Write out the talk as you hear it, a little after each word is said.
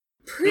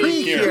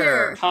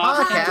Precure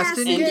Podcast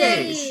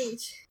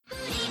Engage.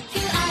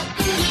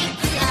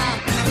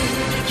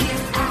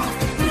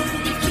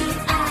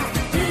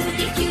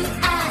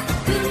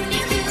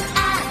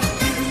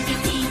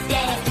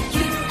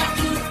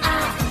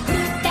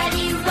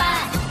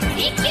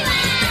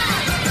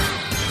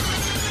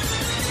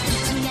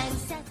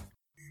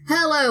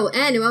 Hello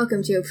and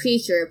welcome to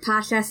Precure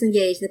Podcast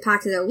Engage, the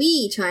podcast where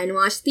we try and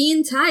watch the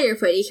entire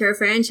Precure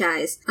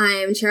franchise. I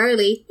am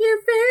Charlie, your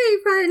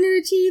fairy partner,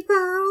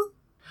 Chipo.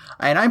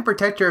 And I'm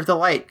Protector of the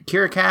Light,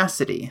 Kira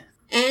Cassidy.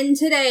 And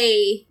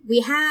today, we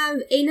have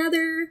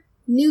another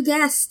new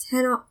guest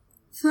on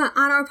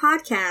our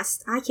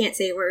podcast. I can't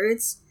say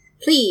words.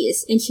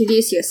 Please,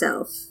 introduce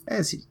yourself.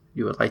 As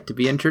you would like to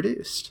be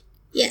introduced.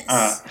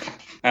 Yes.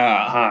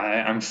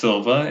 Hi, I'm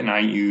Silva, and I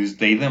use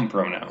they/them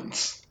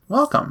pronouns.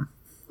 Welcome.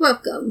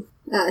 Welcome.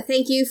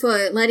 Thank you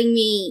for letting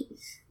me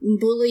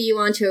bully you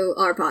onto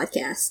our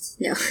podcast.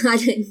 No, I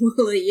didn't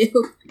bully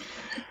you.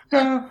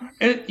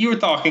 You were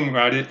talking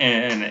about it,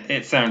 and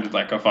it sounded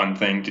like a fun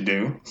thing to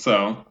do,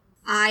 so...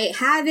 I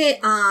have it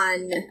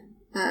on,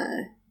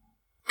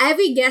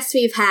 every guest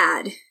we've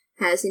had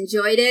has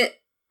enjoyed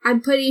it.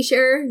 I'm pretty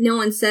sure no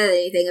one said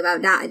anything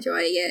about not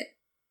enjoying it.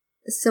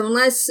 So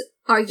unless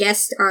our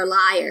guests are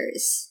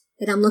liars,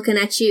 and I'm looking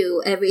at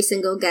you, every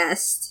single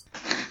guest.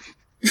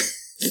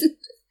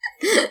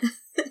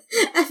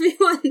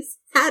 Everyone's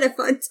had a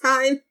fun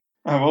time.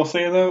 I will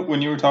say, though,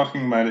 when you were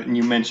talking about it and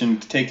you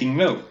mentioned taking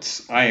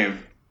notes, I'm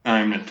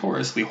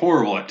notoriously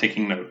horrible at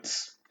taking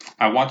notes.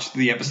 I watched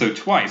the episode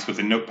twice with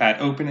a notepad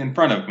open in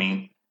front of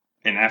me,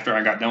 and after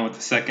I got done with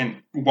the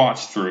second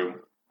watch through,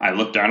 I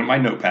looked down at my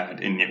notepad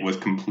and it was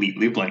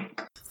completely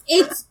blank.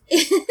 It's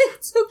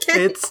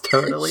okay. It's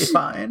totally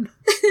fine.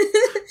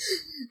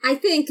 I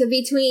think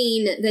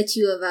between the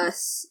two of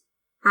us,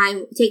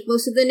 I take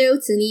most of the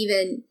notes, and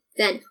even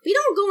then, we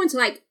don't go into,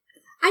 like,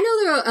 I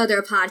know there are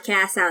other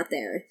podcasts out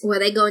there where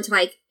they go into,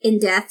 like,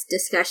 in-depth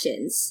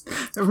discussions.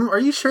 Are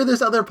you sure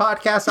there's other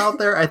podcasts out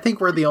there? I think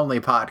we're the only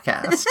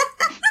podcast.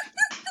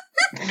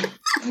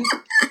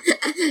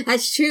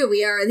 That's true,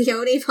 we are the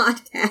only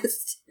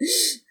podcast.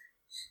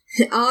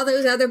 All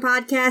those other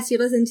podcasts you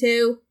listen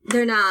to,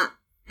 they're not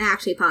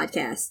actually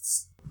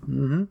podcasts.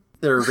 Mm-hmm.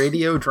 They're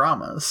radio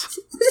dramas.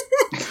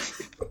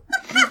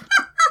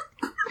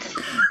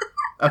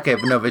 Okay,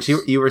 but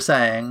you were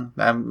saying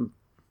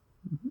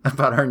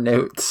about our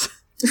notes.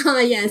 Oh,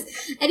 yes.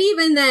 And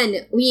even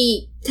then,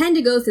 we tend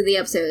to go through the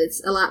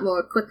episodes a lot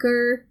more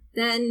quicker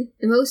than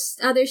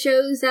most other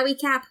shows that we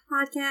cast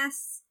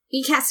podcasts.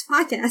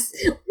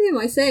 What am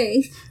I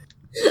saying?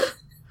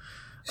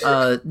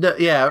 No,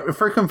 yeah,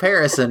 for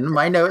comparison,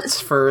 my notes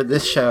for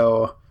this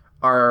show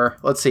are,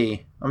 let's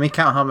see, let me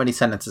count how many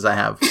sentences I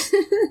have.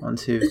 1,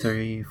 2,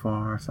 3,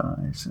 4,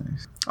 5,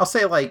 6. I'll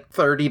say like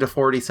 30 to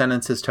 40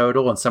 sentences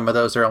total, and some of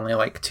those are only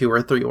like 2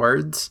 or 3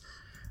 words.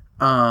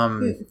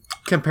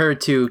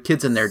 Compared to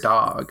Kids and Their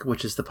Dog,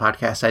 which is the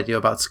podcast I do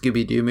about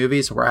Scooby-Doo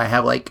movies, where I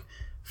have like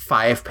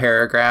 5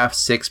 paragraphs,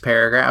 6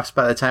 paragraphs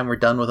by the time we're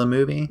done with a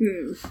movie.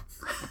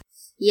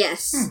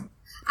 Yes.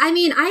 I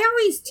mean, I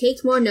always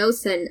take more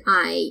notes than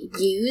I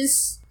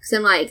use, because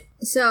I'm like,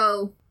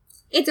 so,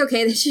 it's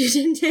okay that you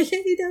didn't take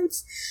any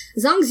notes,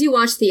 as long as you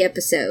watch the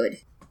episode.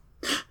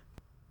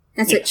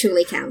 That's what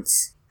truly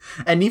counts.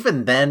 And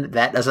even then,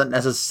 that doesn't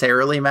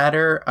necessarily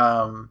matter.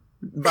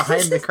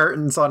 Behind the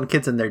curtains on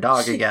Kids and Their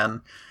Dog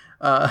again.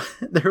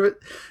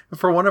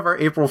 For one of our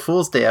April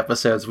Fool's Day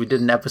episodes, we did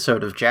an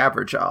episode of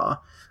Jabberjaw.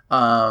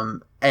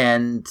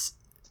 And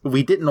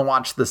we didn't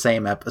watch the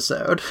same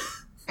episode.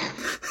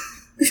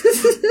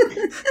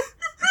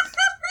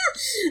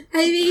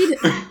 I mean,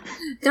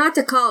 not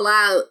to call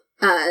out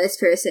this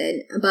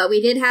person, but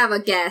we did have a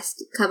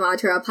guest come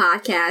onto our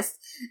podcast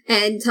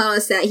and tell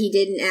us that he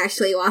didn't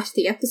actually watch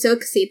the episode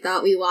because he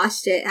thought we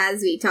watched it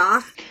as we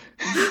talked.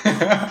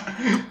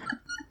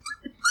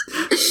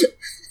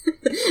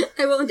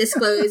 I won't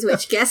disclose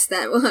which guest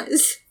that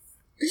was.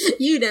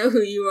 You know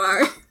who you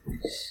are.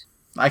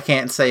 I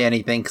can't say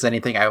anything because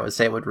anything I would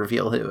say would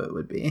reveal who it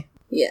would be.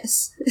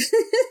 Yes.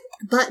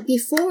 But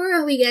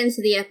before we get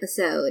into the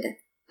episode,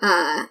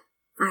 I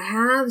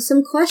have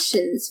some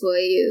questions for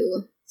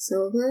you,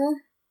 Silva.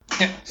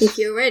 If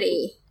you're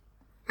ready.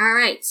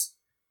 Alright.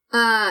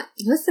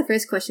 What's the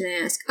first question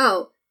I ask?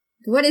 Oh,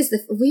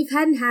 we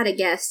hadn't had a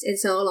guest in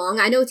so long.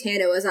 I know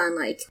Tana was on,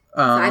 like,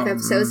 5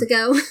 episodes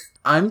ago.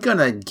 I'm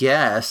gonna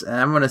guess, and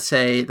I'm gonna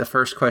say the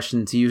first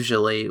question's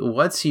usually,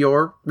 what's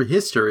your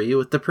history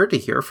with the Pretty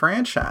Cure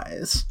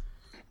franchise?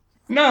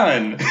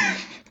 None!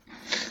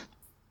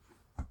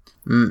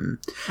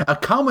 A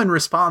common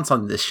response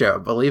on this show,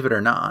 believe it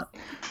or not.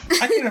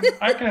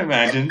 I can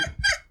imagine.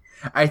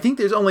 I think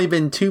there's only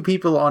been 2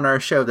 people on our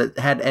show that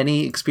had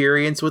any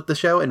experience with the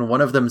show, and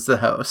one of them's the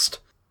host.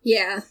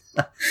 Yeah.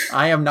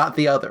 I am not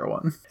the other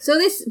one. So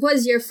this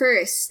was your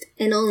first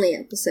and only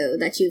episode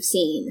that you've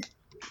seen.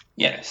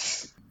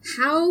 Yes.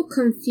 How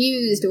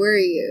confused were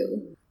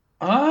you?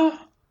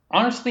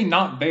 Honestly,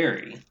 not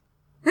very.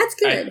 That's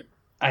good.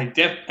 I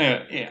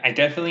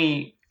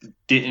definitely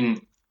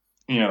didn't,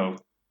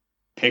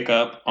 pick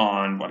up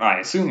on what I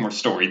assume were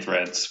story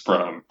threads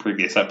from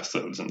previous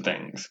episodes and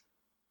things.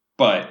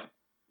 But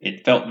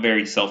it felt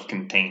very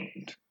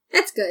self-contained.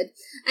 That's good.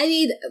 I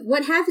mean,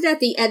 what happened at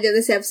the end of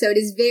this episode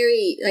is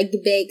very,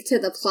 big to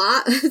the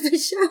plot of the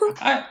show.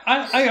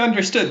 I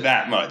understood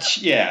that much,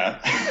 yeah.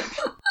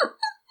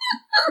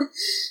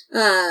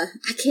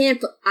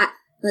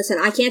 Listen,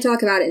 I can't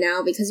talk about it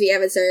now because we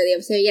haven't started the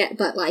episode yet,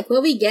 but,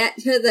 when we get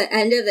to the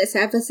end of this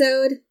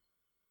episode,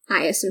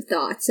 I have some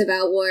thoughts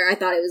about where I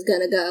thought it was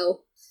gonna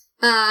go.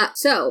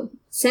 So,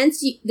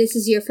 since this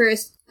is your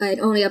first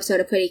and only episode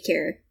of Pretty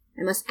Cure,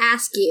 I must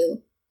ask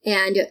you,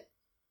 and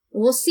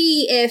we'll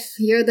see if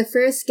you're the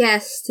first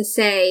guest to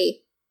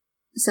say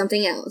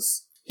something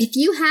else. If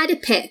you had to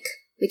pick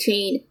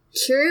between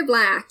Cure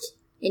Black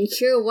and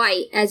Cure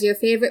White as your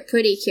favorite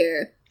Pretty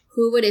Cure,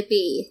 who would it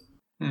be?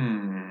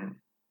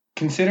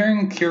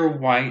 Considering Cure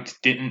White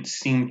didn't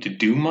seem to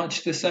do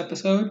much this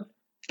episode,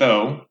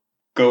 though,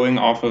 going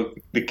off of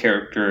the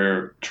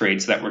character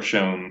traits that were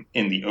shown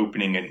in the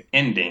opening and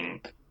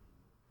ending,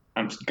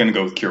 I'm going to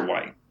go with Cure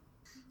White.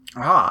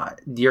 Ah,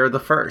 you're the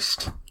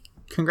first.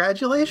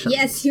 Congratulations.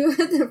 Yes, you are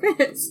the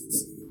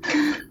first.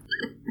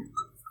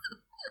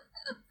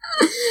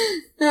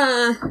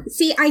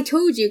 See, I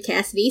told you,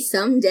 Cassidy,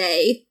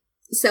 someday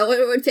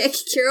someone would pick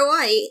Cure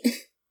White.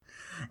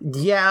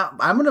 Yeah,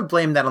 I'm going to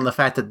blame that on the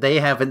fact that they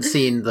haven't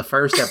seen the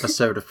first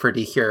episode of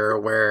Pretty Cure,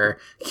 where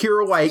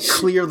Cure White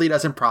clearly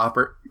doesn't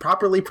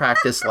properly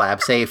practice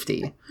lab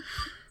safety.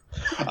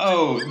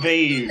 Oh,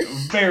 they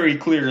very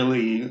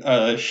clearly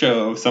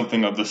show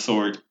something of the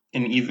sort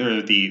in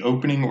either the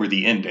opening or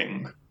the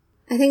ending.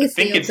 I think it's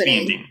the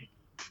ending.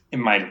 It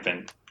might have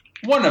been.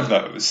 One of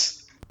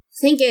those.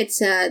 I think it's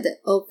the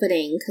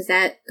opening, because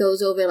that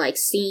goes over,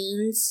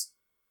 scenes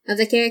of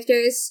the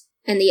characters.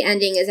 And the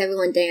ending is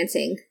everyone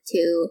dancing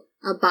to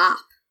a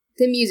bop.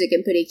 The music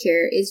in Pretty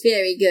Cure is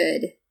very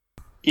good.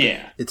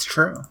 Yeah. It's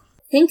true.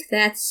 I think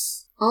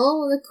that's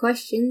all the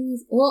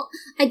questions. Well,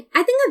 I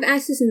think I've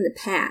asked this in the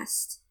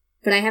past,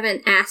 but I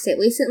haven't asked it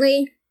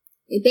recently.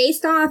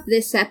 Based off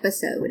this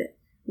episode,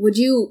 would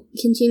you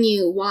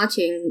continue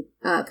watching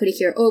Pretty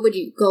Cure, or would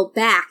you go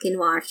back and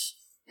watch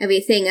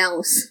everything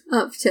else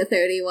up to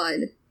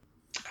 31?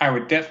 I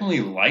would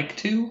definitely like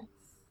to.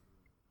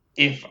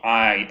 If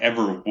I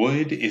ever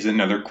would is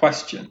another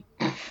question.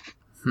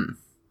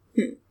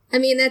 I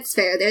mean, that's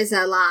fair. There's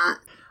a lot.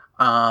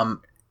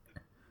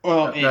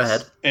 Well, go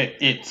ahead.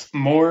 It's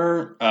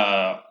more,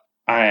 I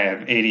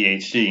have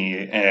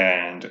ADHD,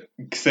 and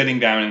sitting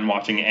down and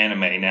watching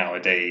anime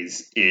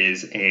nowadays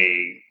is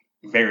a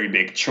very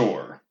big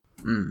chore.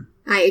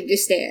 I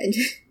understand.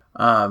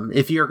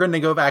 If you're going to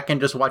go back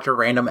and just watch a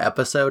random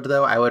episode,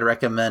 though, I would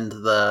recommend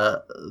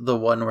the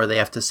one where they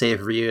have to save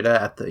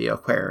Ryuta at the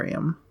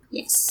aquarium.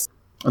 Yes.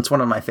 It's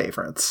one of my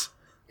favorites.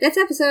 That's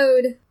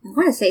episode, I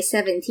want to say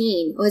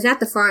 17. Or is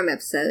that the farm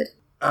episode?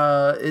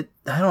 I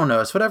don't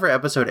know. It's whatever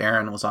episode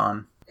Aaron was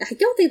on. I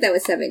don't think that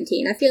was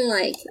 17. I feel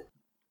like...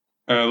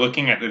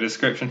 Looking at the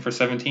description for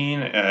 17,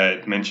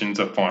 it mentions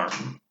a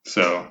farm,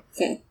 so...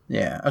 Okay.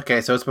 Yeah,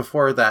 okay, so it's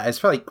before that. It's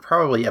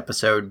probably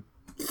episode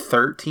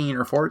 13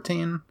 or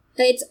 14?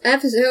 It's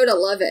episode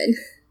 11.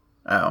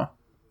 Oh.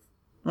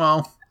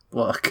 Well,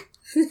 look.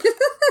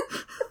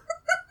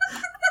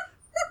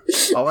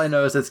 All I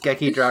know is it's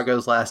Geki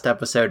Drago's last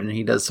episode, and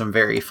he does some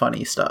very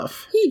funny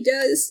stuff. He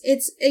does.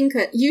 It's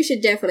incredible. You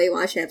should definitely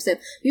watch the episode.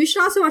 You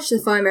should also watch the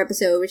farm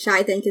episode, which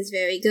I think is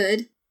very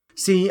good.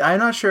 See, I'm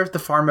not sure if the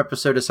farm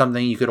episode is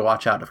something you could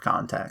watch out of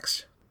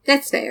context.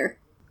 That's fair.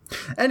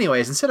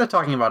 Anyways, instead of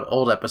talking about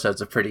old episodes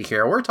of Pretty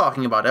Cure, we're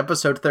talking about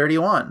episode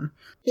 31.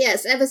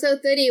 Yes, episode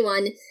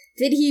 31.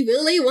 Did he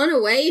really run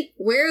away?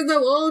 Where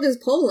the world is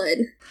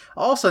Poland?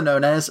 Also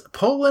known as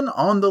Poland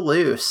on the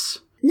Loose.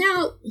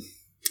 Now...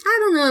 I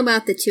don't know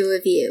about the two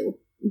of you,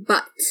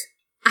 but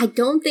I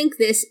don't think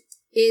this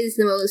is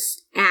the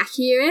most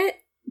accurate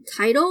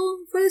title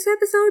for this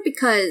episode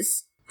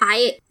because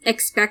I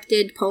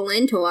expected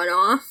Poland to run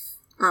off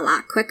a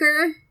lot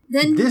quicker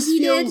than this he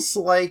did. This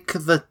feels like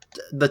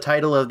the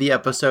title of the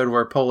episode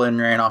where Poland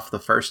ran off the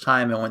first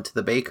time and went to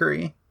the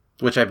bakery,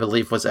 which I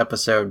believe was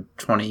episode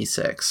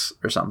 26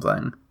 or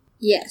something.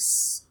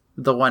 Yes.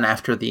 The one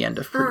after the end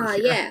of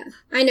Pretty Cure. Yeah.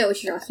 I know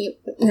what you're talking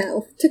about.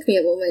 No, took me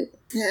a moment.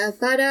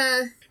 But,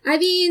 I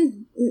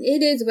mean,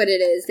 it is what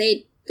it is.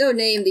 They don't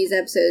name these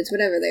episodes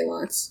whatever they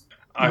want.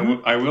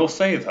 I will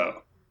say,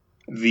 though,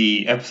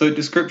 the episode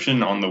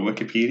description on the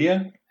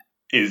Wikipedia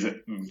is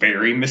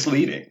very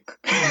misleading.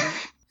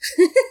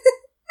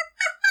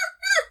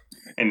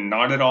 And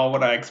not at all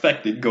what I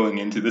expected going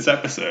into this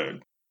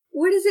episode.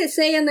 What does it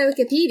say on the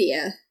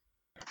Wikipedia?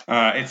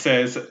 It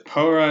says,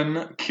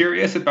 Poran,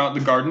 curious about the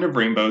Garden of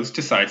Rainbows,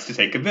 decides to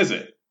take a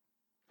visit.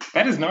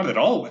 That is not at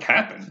all what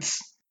happens.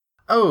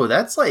 Oh,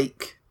 that's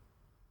like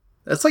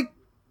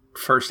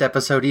first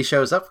episode he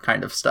shows up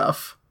kind of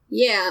stuff.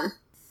 Yeah.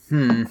 I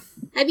mean,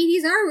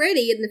 he's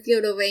already in the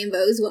Field of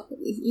Rainbows. Well,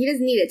 he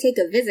doesn't need to take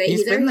a visit.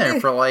 He's been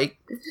there for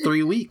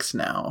 3 weeks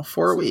now.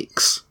 4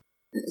 weeks.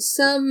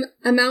 Some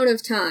amount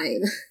of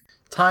time.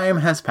 Time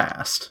has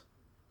passed.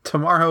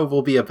 Tomorrow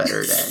will be a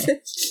better day.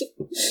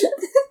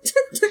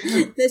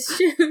 That's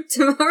true.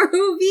 Tomorrow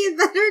will be a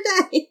better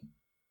day.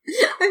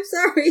 I'm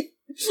sorry.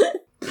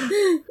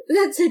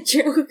 That's a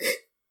joke.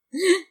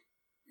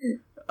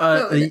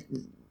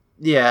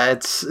 Yeah,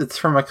 it's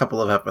from a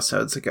couple of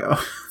episodes ago.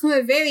 From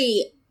a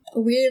very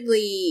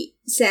weirdly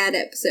sad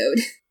episode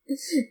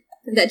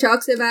that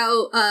talks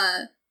about,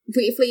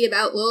 briefly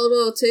about World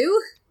War II.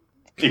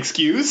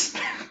 Excuse?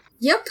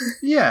 Yep.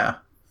 Yeah.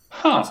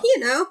 Huh. You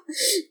know,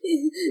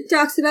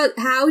 talks about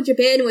how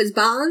Japan was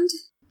bombed.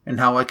 And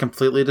how I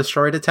completely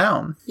destroyed a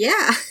town.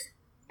 Yeah.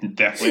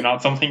 Definitely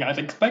not something I'd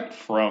expect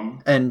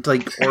from. And,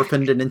 like,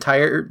 orphaned an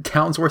entire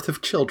town's worth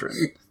of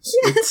children.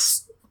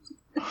 Yes.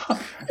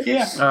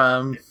 Yeah.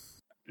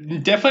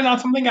 Definitely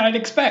not something I'd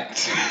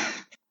expect.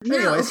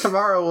 Anyways,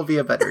 tomorrow will be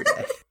a better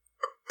day.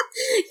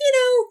 You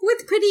know,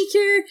 with Pretty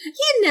Cure,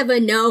 you never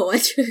know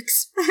what to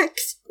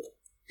expect.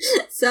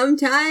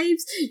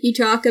 Sometimes you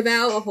talk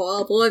about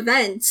horrible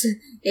events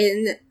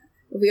in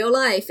real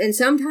life, and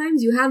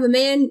sometimes you have a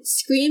man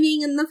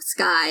screaming in the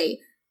sky,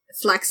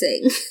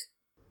 flexing.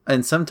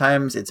 And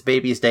sometimes it's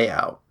baby's day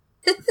out.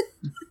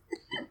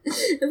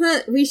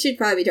 But we should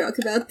probably talk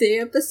about the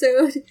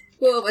episode.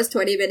 We're almost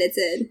 20 minutes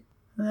in.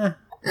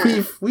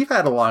 We've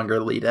had a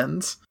longer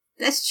lead-ins.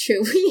 That's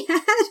true. We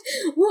had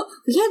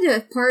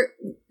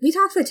we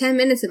talked for 10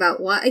 minutes about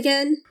what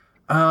again?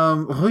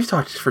 We've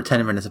talked for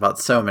 10 minutes about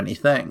so many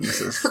things,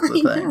 is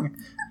the thing.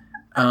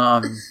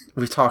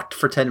 We talked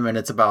for 10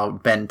 minutes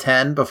about Ben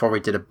 10 before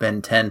we did a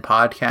Ben 10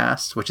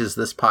 podcast, which is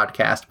this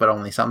podcast, but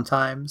only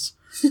sometimes.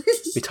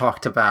 We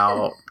talked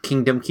about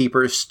Kingdom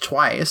Keepers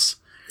twice.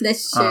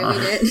 That's true, we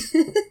did.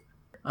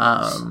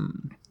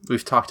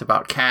 We've talked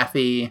about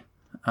Kathy.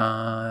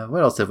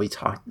 What else have we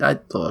talked?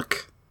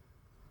 Look.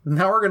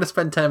 Now we're going to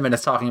spend 10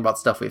 minutes talking about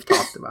stuff we've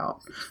talked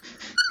about.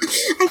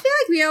 I feel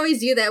like we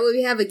always do that when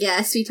we have a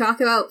guest. We talk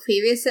about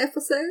previous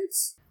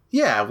episodes.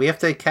 Yeah, we have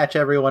to catch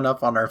everyone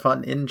up on our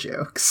fun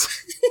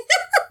in-jokes.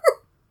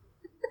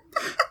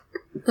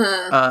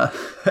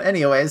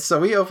 Anyways, so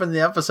we opened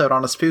the episode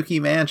on a spooky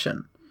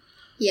mansion.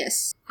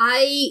 Yes.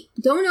 I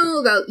don't know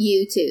about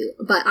you two,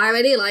 but I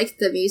really like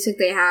the music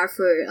they have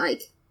for,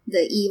 like,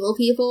 the evil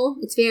people.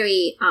 It's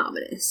very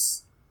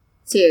ominous.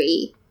 It's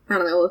very, I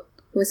don't know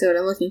what's what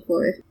I'm looking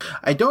for.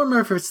 I don't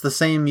remember if it's the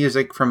same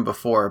music from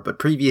before, but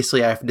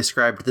previously I've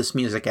described this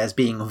music as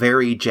being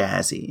very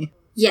jazzy.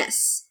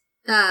 Yes.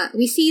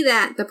 We see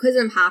that the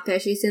Prism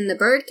Hoppish is in the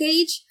bird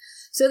cage,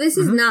 so this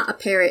is not a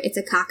parrot, it's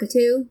a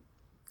cockatoo.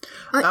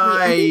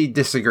 I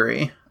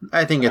disagree.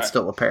 I think it's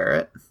still a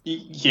parrot.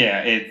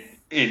 Yeah,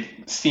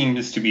 it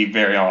seems to be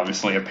very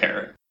obviously a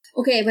parrot.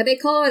 Okay, but they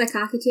call it a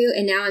cockatoo,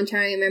 and now I'm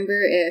trying to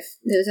remember if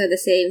those are the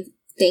same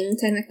thing,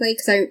 technically,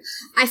 because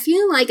I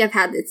feel like I've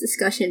had this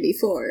discussion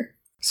before.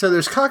 So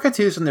there's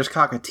cockatoos and there's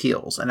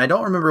cockatiels, and I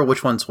don't remember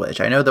which one's which.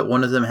 I know that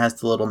one of them has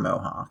the little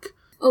mohawk.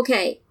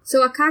 Okay,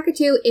 so a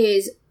cockatoo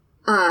is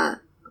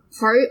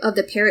part of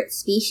the parrot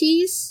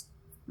species.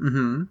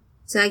 Mm-hmm.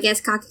 So I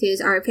guess cockatoos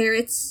are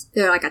parrots.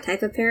 They're like a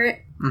type of parrot.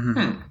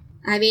 Mm-hmm.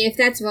 I mean, if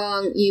that's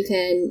wrong, you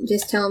can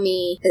just tell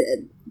me.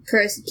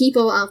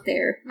 People out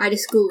there, I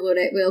just Googled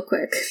it real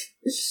quick.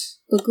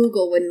 But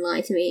Google wouldn't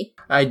lie to me.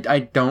 I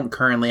don't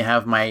currently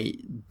have my,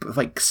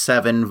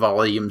 7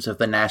 volumes of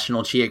the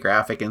National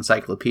Geographic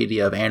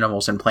Encyclopedia of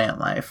Animals and Plant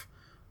Life.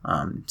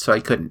 So I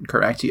couldn't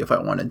correct you if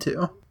I wanted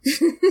to.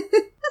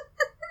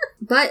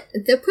 But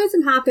the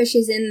Prism Hoppish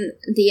is in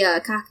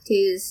the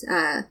cockatoo's,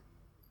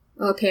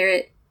 or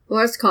parrot,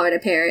 or let's call it a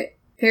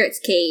parrot's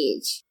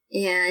cage.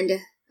 And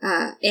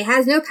it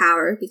has no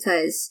power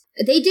because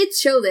they did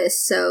show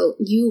this, so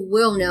you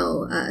will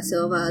know,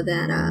 Silva,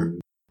 that,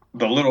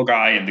 the little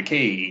guy in the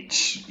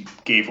cage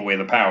gave away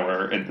the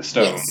power in the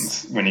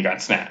stones when he got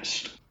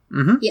snatched.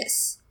 Mm-hmm.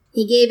 Yes.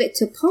 He gave it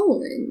to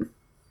Poland.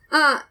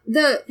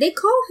 They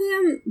call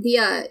him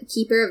the,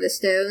 Keeper of the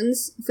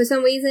Stones for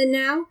some reason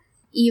now,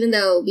 even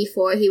though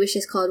before he was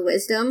just called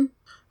Wisdom.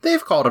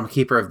 They've called him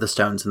Keeper of the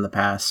Stones in the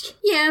past.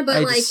 Yeah,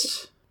 but I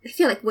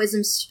feel like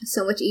Wisdom's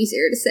so much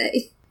easier to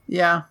say.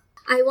 Yeah.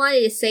 I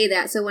wanted to say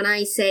that, so when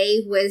I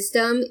say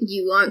Wisdom,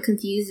 you aren't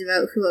confused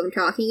about who I'm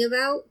talking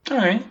about.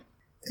 Alright.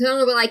 Because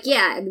I'm like,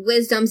 yeah,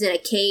 Wisdom's in a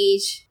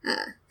cage.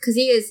 Because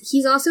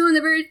he's also in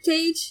the bird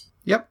cage.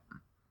 Yep.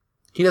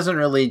 He doesn't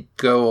really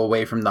go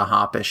away from the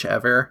Hoppish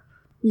ever.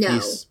 No.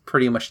 He's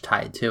pretty much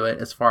tied to it,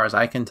 as far as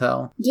I can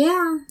tell.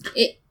 Yeah.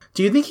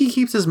 Do you think he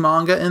keeps his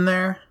manga in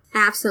there?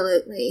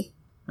 Absolutely.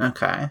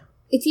 Okay.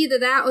 It's either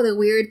that or the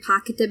weird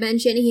pocket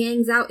dimension he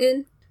hangs out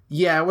in.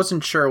 Yeah, I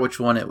wasn't sure which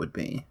one it would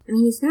be. I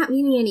mean, he's not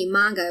reading any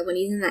manga when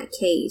he's in that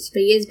cage,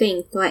 but he is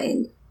being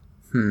threatened.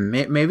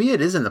 Maybe it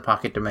is in the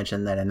pocket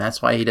dimension then, and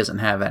that's why he doesn't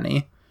have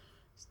any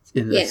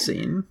in this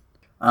scene.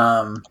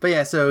 But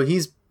yeah, so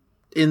he's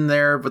in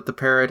there with the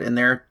parrot, and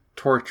they're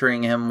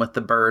torturing him with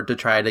the bird to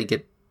try to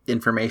get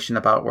information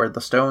about where the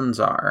stones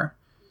are.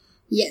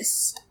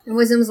 Yes. And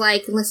Wisdom's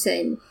like,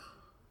 listen,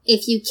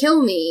 if you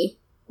kill me,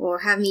 or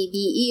have me be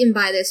eaten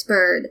by this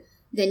bird,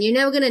 then you're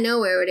never gonna know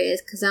where it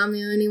is, because I'm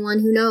the only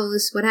one who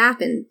knows what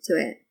happened to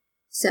it.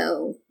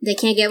 so they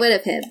can't get rid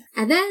of him.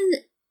 And then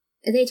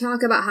they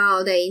talk about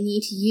how they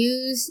need to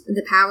use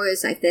the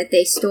powers like that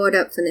they stored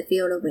up from the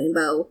Field of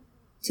Rainbow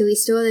to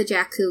restore the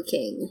Jakku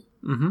King.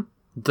 Mm-hmm.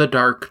 The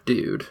Dark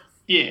Dude.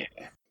 Yeah.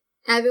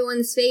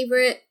 Everyone's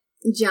favorite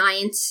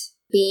giant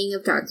being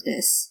of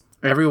darkness.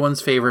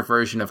 Everyone's favorite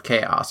version of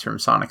Chaos from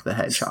Sonic the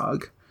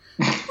Hedgehog.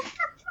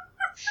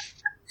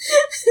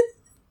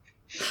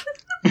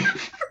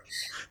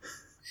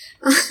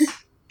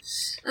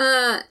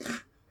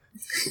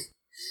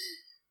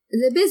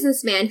 The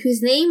businessman,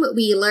 whose name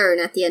we learn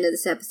at the end of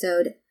this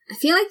episode. I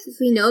feel like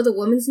we know the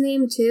woman's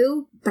name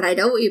too, but I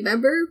don't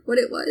remember what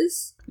it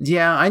was.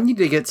 Yeah, I need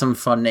to get some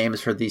fun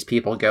names for these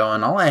people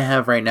going. All I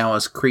have right now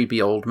is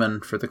Creepy Old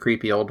Man for the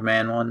Creepy Old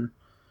Man one.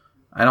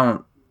 I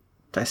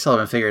still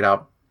haven't figured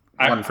out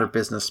one for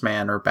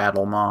Businessman or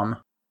Battle Mom.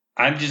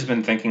 I've just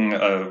been thinking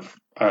of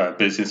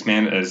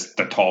Businessman as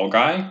the tall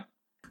guy.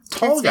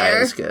 Tall guy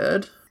is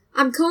good.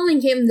 I'm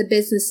calling him the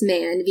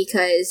businessman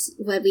because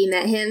when we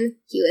met him,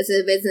 he was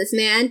a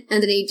businessman,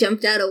 and then he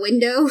jumped out a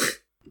window.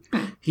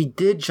 He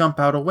did jump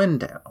out a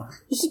window.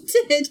 He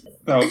did.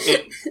 So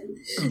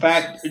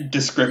that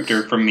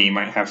descriptor from me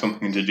might have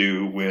something to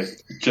do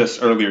with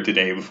just earlier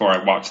today before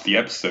I watched the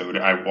episode,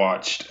 I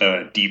watched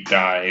a deep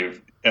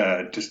dive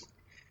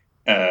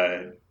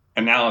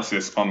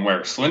analysis on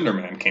where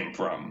Slenderman came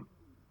from.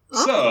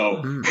 Oh.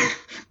 So...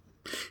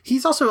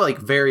 He's also, like,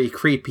 very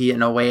creepy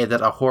in a way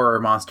that a horror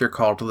monster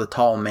called the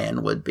Tall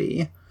Man would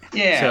be.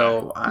 Yeah.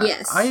 So,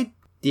 yes.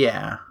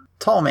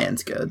 Tall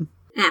Man's good.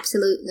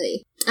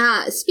 Absolutely.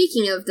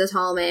 Speaking of the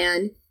Tall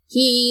Man,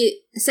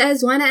 he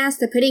says, why not ask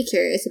the Pretty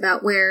Cures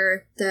about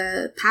where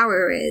the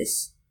power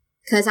is?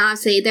 Because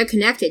obviously they're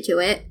connected to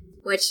it.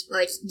 Which,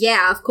 like,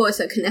 yeah, of course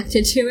they're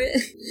connected to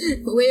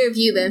it. Where have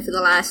you been for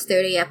the last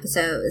 30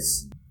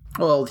 episodes?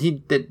 Well,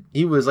 he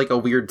was, like, a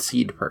weird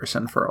seed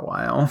person for a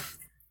while.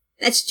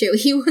 That's true.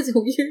 He was a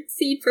weird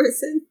seed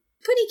person.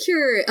 Pretty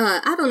Cure,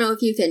 I don't know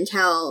if you can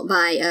tell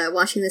by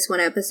watching this one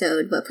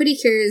episode, but Pretty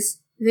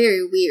Cure's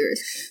very weird.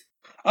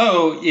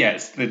 Oh,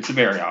 yes. It's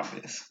very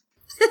obvious.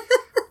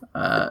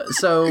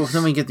 So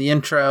then we get the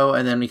intro,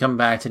 and then we come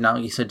back to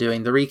Nagisa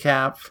doing the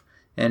recap,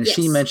 and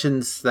She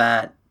mentions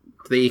that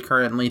they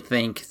currently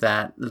think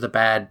that the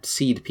bad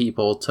seed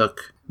people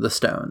took the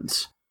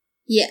stones.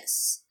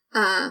 Yes.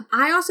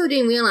 I also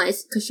didn't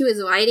realize, because she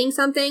was writing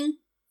something,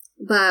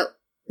 but...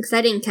 because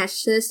I didn't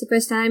catch this the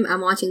first time, I'm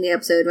watching the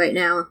episode right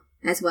now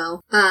as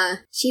well.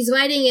 She's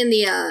writing in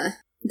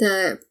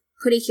the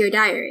Pretty Cure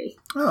diary.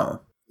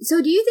 Oh.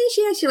 So do you think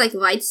she actually, like,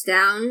 writes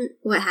down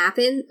what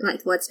happened?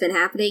 Like, what's been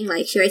happening?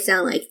 Like, she writes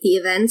down, like, the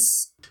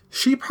events?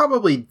 She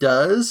probably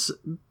does,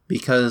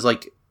 because,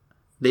 like,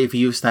 they've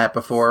used that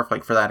before,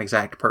 like, for that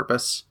exact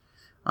purpose.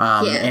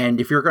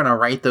 And if you're going to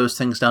write those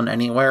things down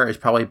anywhere, it's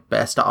probably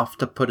best off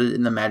to put it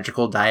in the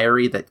magical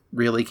diary that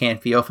really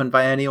can't be opened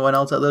by anyone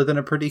else other than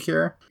a Pretty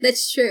Cure.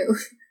 That's true.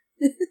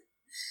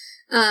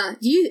 Who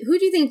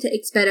do you think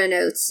takes better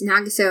notes,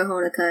 Nagisa or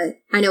Honoka?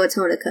 I know it's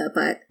Honoka,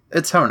 but...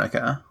 It's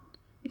Honoka.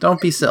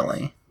 Don't be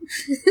silly.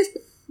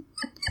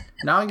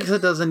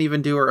 Nagisa doesn't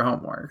even do her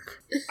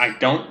homework. I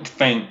don't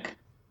think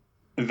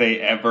they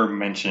ever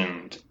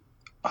mentioned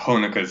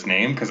Honoka's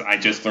name, because I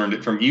just learned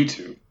it from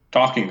YouTube.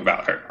 Talking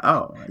about her.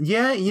 Oh,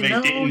 yeah, they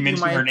didn't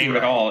mention her name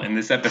at all in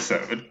this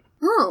episode.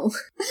 Oh.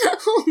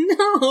 Oh,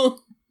 no.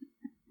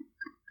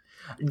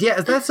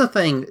 Yeah, that's the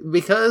thing,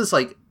 because,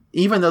 like,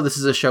 even though this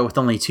is a show with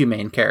only two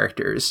main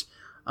characters,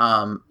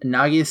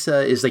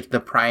 Nagisa is, like,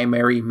 the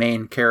primary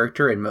main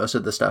character, and most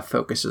of the stuff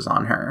focuses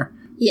on her.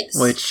 Yes.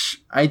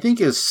 Which I think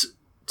is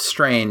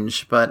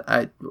strange, but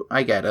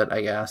I get it,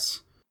 I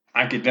guess.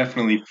 I could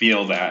definitely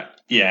feel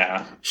that,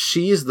 yeah.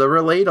 She's the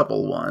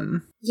relatable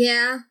one.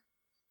 Yeah.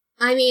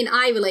 I mean,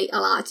 I relate a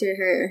lot to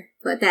her,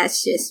 but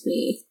that's just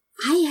me.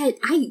 I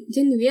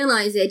didn't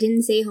realize I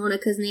didn't say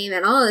Honoka's name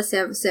at all this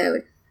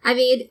episode. I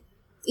mean,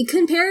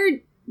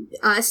 compared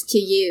us to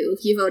you,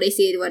 you've already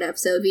seen what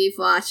episode we've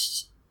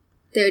watched,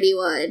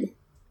 31.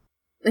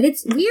 But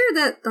it's weird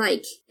that,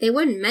 like, they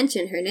wouldn't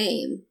mention her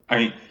name. I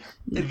mean,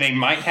 they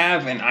might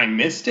have, and I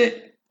missed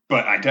it,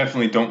 but I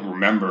definitely don't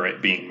remember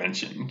it being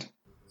mentioned.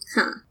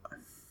 Huh.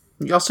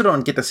 You also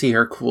don't get to see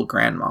her cool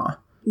grandma.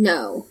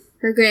 No.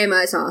 Her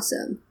grandma is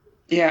awesome.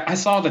 Yeah, I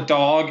saw the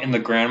dog and the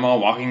grandma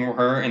walking with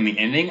her in the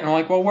ending, and I'm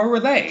like, well, where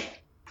were they?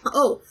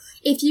 Oh,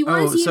 if you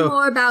want to see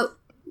more about...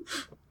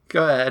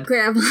 Go ahead.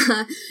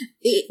 Grandma,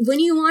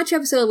 when you watch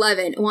episode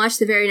 11, watch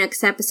the very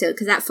next episode,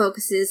 because that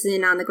focuses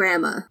in on the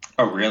grandma.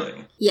 Oh,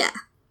 really? Yeah.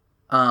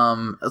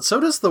 So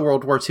does the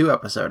World War II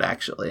episode,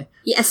 actually.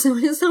 Yeah, so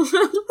does the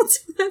World War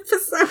II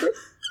episode.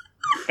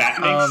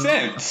 That makes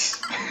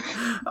sense.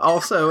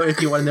 Also,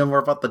 if you want to know more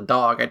about the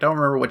dog, I don't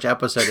remember which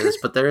episode it is,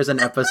 but there is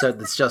an episode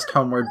that's just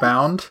Homeward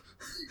Bound.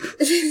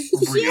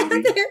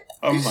 Really? Yeah,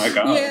 oh my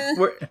god. Yeah.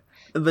 Where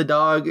the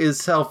dog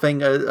is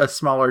helping a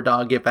smaller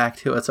dog get back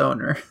to its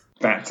owner.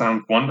 That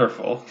sounds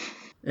wonderful.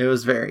 It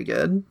was very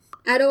good.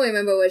 I don't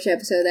remember which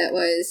episode that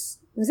was.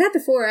 Was that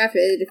before or after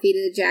they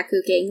defeated the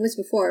Jakku King? It was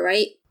before,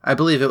 right? I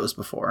believe it was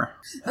before.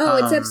 Oh,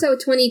 it's episode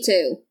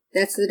 22.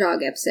 That's the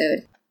dog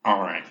episode.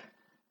 Alright.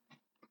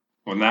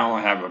 Well, now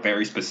I have a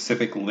very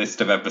specific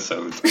list of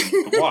episodes I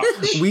need to watch.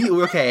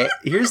 Okay,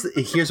 here's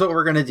what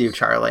we're gonna do,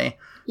 Charlie.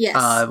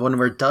 Yes. When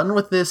we're done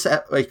with this,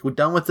 we're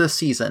done with this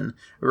season,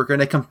 we're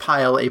gonna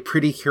compile a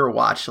Pretty Cure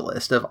watch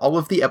list of all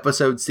of the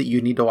episodes that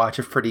you need to watch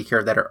of Pretty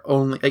Cure that are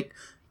only, like,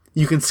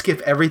 you can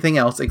skip everything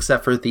else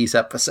except for these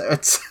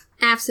episodes.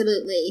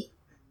 Absolutely.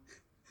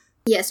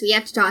 Yes, we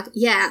have to talk.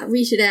 Yeah,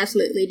 we should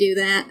absolutely do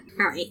that.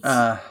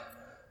 Alright.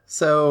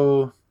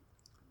 So,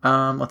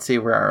 let's see,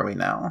 where are we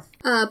now?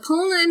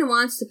 Poland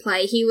wants to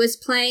play. He was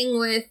playing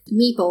with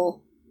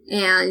Meeple,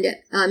 and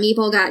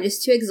Meeple got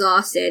just too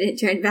exhausted and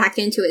turned back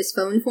into his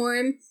phone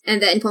form.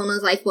 And then Poland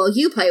was like, well,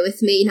 you play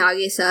with me,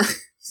 Nagisa.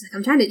 He's like,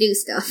 I'm trying to do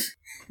stuff.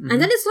 Mm-hmm.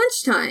 And then it's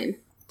lunchtime.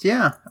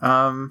 Yeah,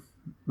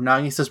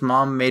 Nagisa's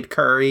mom made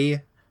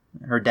curry.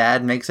 Her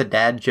dad makes a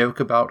dad joke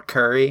about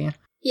curry.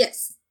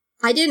 Yes.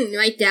 I didn't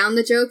write down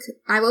the joke.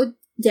 I wrote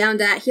down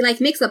that he,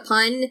 makes a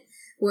pun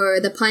where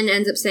the pun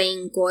ends up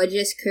saying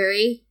gorgeous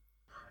curry.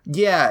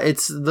 Yeah,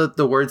 it's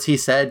the words he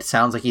said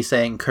sounds like he's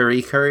saying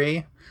curry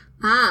curry.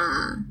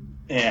 Ah.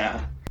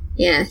 Yeah.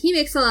 Yeah, he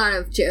makes a lot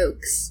of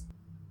jokes.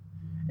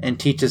 And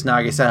teaches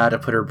Nagisa how to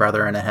put her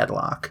brother in a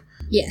headlock.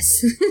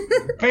 Yes.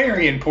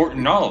 Very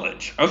important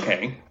knowledge.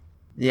 Okay.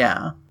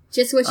 Yeah.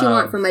 Just what you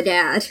want from a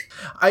dad.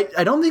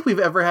 I don't think we've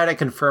ever had it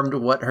confirmed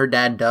what her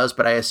dad does,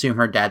 but I assume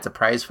her dad's a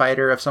prize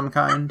fighter of some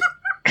kind.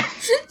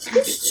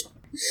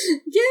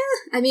 Yeah,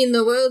 I mean,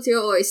 the world's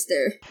your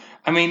oyster.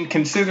 I mean,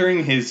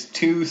 considering his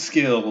two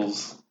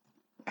skills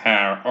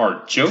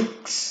are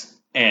jokes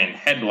and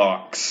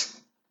headlocks,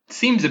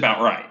 seems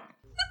about right.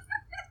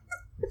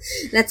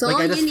 That's all you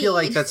need. I just feel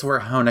like that's where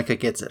Honoka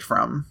gets it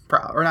from.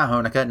 Or not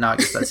Honoka,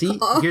 Nagisa. See,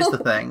 here's the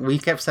thing. We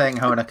kept saying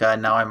Honoka,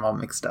 and now I'm all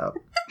mixed up.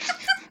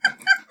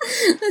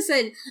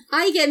 Listen,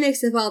 I get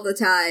mixed up all the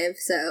time,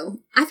 so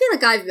I feel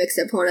like I've mixed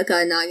up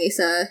Honoka and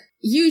Nagisa.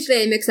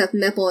 Usually I mix up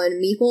Meeple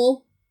and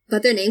Meeple,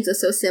 but their names are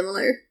so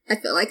similar. I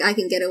feel like I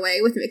can get away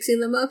with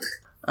mixing them up.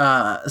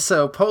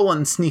 So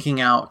Poland's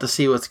sneaking out to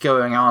see what's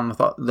going on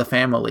with the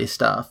family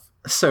stuff.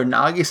 So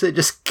Nagisa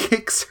just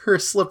kicks her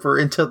slipper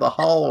into the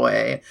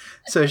hallway,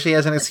 so she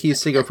has an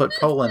excuse to go put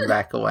Poland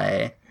back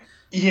away.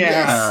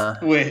 Yeah,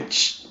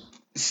 which...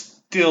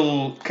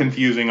 still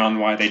confusing on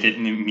why they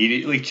didn't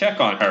immediately check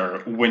on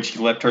her when she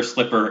left her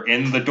slipper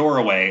in the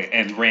doorway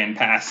and ran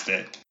past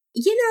it.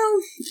 You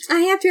know, I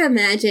have to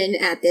imagine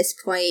at this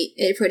point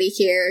in Pretty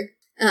Cure,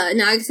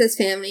 Nagisa's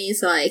family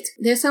is like,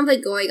 there's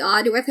something going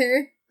on with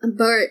her,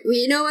 but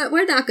you know what,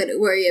 we're not going to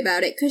worry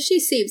about it because she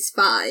seems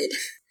fine.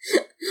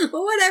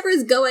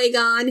 Whatever's going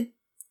on,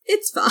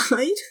 it's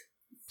fine.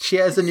 She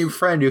has a new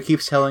friend who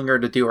keeps telling her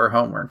to do her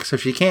homework, so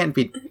she can't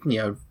be,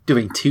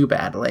 doing too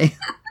badly.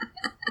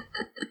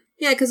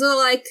 Yeah, because they're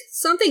like,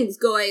 something's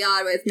going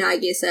on with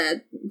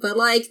Nagisa, but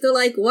they're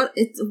like,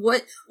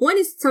 when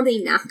is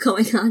something not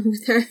going on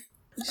with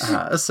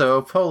her?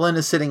 So Poland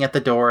is sitting at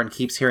the door and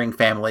keeps hearing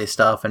family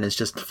stuff and is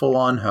just full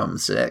on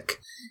homesick.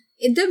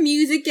 The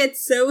music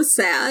gets so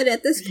sad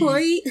at this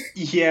point.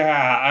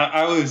 Yeah,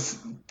 I was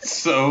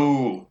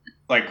so,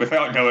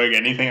 without knowing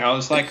anything, I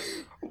was like,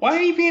 why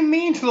are you being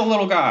mean to the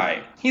little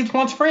guy? He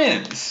wants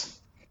friends.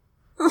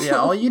 Yeah,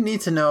 all you need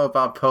to know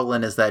about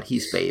Poland is that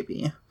he's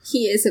baby.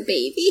 He is a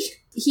baby.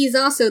 He's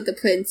also the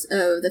prince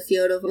of the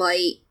Field of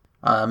Light.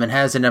 And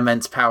has an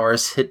immense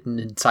powers hidden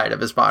inside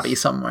of his body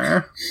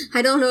somewhere.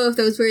 I don't know if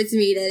those words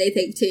mean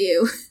anything to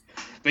you.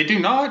 They do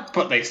not,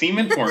 but they seem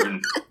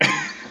important.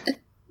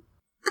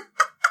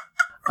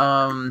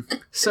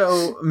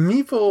 So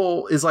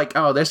Meeple is like,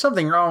 oh, there's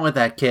something wrong with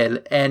that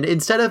kid. And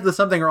instead of the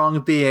something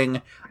wrong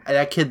being,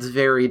 that kid's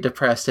very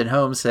depressed and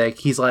homesick,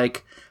 he's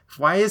like,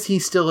 why is he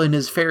still in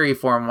his fairy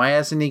form? Why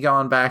hasn't he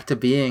gone back to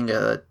being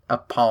a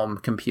Palm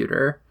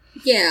computer?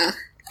 Yeah.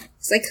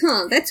 It's like,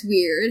 that's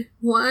weird.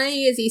 Why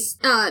is he...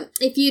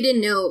 if you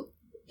didn't know,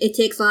 it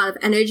takes a lot of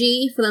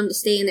energy for them to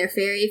stay in their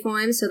fairy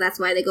form, so that's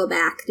why they go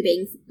back to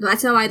being...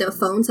 That's why they're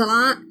phones a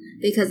lot,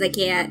 because they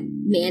can't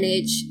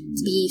manage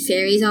to be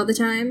fairies all the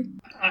time.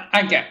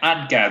 I'd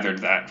gathered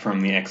that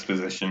from the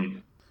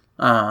exposition.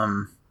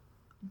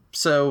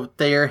 So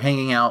they're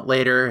hanging out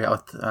later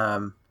with...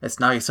 It's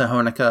Nagisa,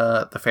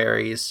 Honoka, the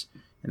fairies,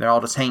 and they're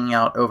all just hanging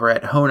out over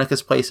at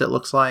Honoka's place, it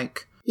looks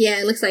like. Yeah,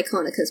 it looks like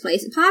Honoka's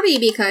place. Probably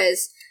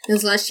because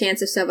there's less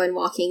chance of someone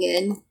walking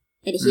in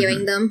and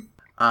hearing them.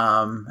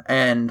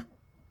 And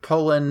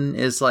Poland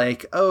is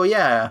like, oh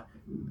yeah,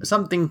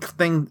 something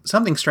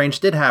strange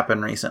did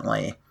happen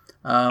recently.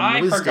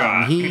 I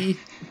forgot. He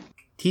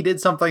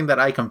did something that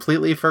I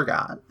completely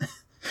forgot.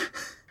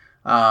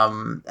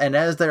 And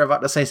as they're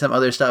about to say some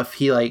other stuff,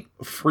 he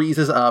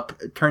freezes up,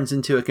 turns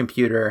into a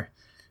computer,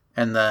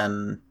 and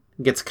then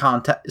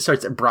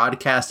starts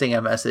broadcasting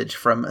a message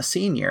from a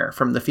senior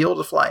from the Field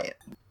of Light.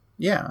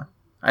 Yeah.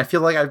 I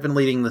feel like I've been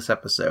leading this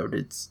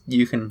episode.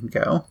 You can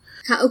go.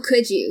 How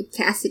could you,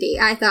 Cassidy?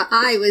 I thought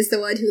I was the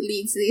one who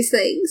leads these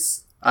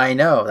things. I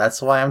know.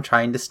 That's why I'm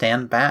trying to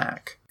stand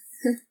back.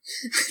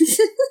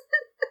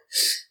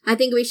 I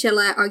think we should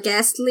let our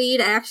guest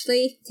lead,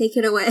 actually. Take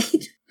it away.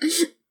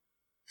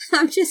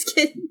 I'm just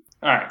kidding.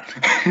 Alright.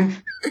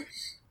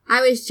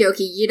 I was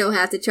joking. You don't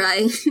have to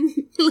try.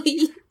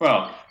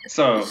 Well,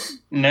 so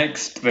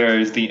next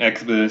there's the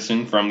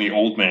exposition from the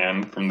old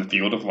man from the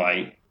Field of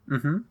Light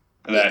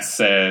that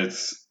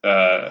says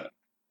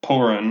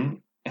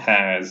Porin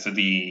has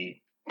the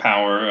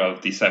power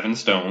of the 7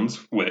 stones,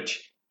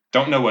 which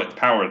don't know what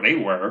power they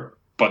were,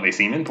 but they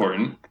seem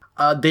important.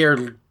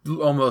 They're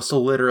almost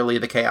literally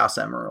the Chaos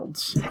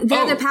Emeralds.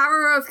 They're the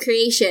power of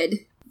creation.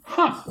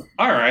 Huh.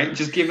 Alright,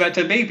 just give that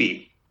to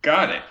baby.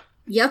 Got it.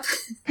 Yep.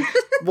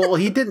 Well,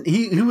 he didn't.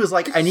 He was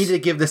like, I need to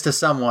give this to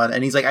someone,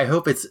 and he's like, I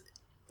hope it's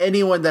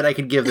anyone that I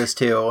could give this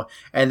to.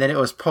 And then it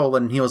was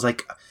Poland, and he was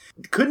like,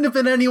 couldn't have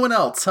been anyone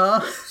else,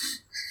 huh?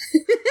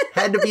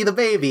 Had to be the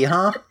baby,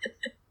 huh?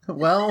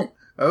 Well,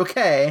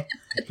 okay,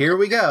 here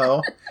we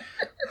go.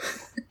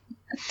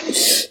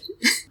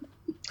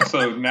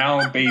 So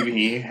now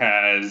baby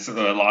has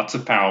lots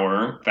of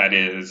power that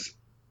is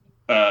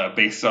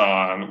based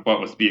on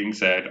what was being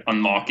said,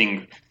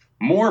 unlocking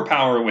more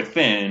power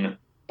within.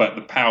 But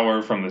the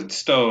power from the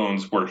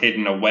stones were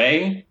hidden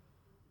away,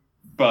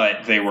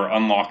 but they were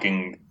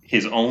unlocking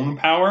his own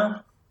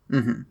power.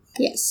 Mm-hmm.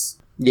 Yes.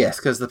 Yes,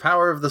 because the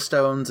power of the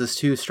stones is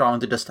too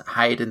strong to just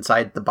hide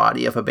inside the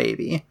body of a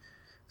baby.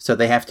 So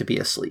they have to be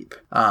asleep.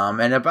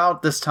 And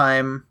about this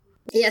time...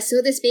 Yeah,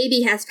 so this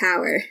baby has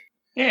power.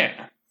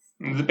 Yeah,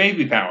 the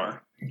baby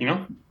power, you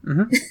know?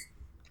 Mm-hmm.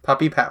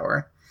 Puppy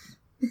power.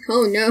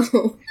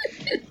 Oh,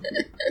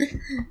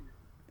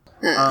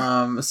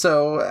 no.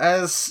 So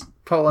as...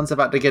 Poland's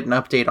about to get an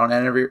update on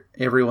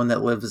everyone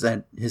that lives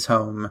at his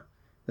home.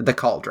 The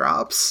call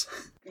drops.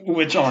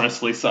 Which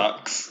honestly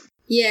sucks.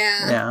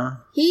 Yeah.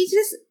 He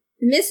just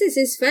misses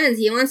his friends.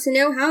 He wants to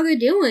know how they're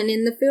doing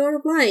in the Field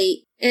of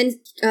Light. And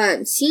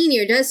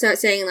Senior does start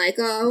saying, like,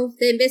 oh,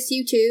 they miss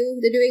you too.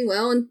 They're doing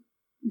well. And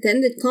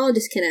then the call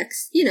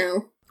disconnects, you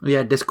know.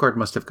 Yeah, Discord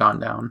must have gone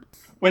down.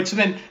 Which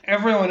then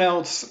everyone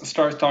else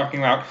starts talking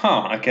about,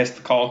 I guess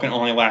the call can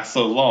only last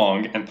so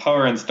long. And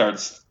Porin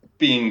starts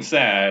being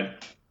sad.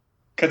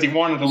 Because he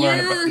wanted to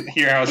learn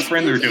hear how his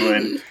friends are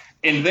doing.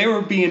 And they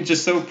were being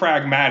just so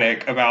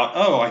pragmatic about,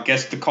 I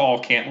guess the call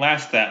can't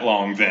last that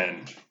long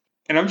then.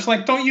 And I'm just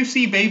like, don't you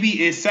see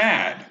baby is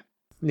sad?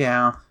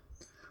 Yeah.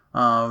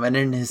 And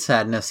in his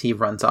sadness, he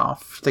runs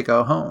off to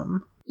go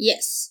home.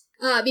 Yes.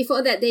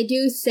 Before that, they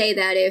do say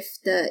that if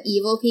the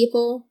evil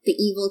people, the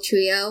evil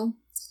trio,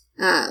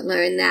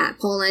 learn that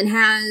Poland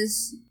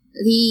has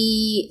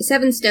the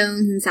 7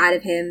 stones inside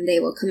of him,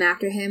 they will come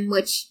after him,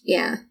 which,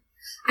 I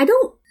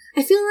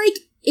feel like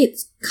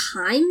it's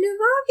kind of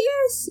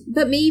obvious,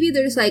 but maybe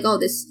they're just like,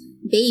 this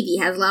baby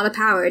has a lot of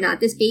power, not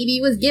this baby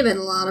was given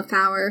a lot of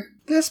power.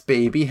 This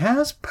baby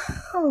has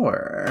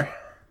power.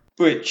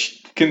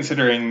 Which,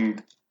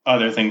 considering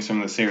other things from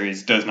the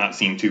series, does not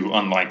seem too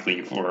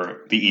unlikely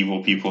for the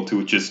evil people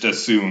to just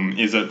assume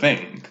is a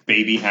thing.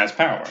 Baby has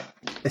power.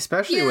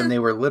 Especially when they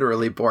were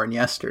literally born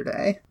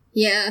yesterday.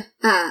 Yeah.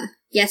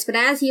 Yes, but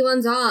as he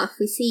runs off,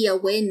 we see a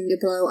wind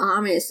blow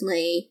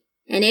ominously,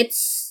 and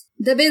it's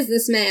the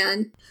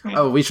businessman.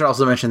 Oh, we should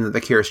also mention that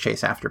the Cures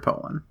chase after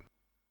Poland.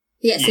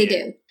 Yes, they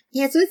do.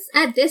 Yeah, so it's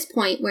at this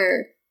point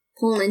where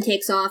Poland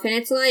takes off, and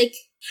it's like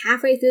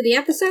halfway through the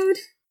episode.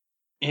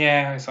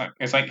 Yeah,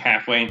 it's like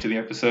halfway into the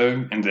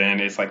episode, and then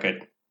it's like a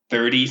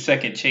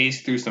 30-second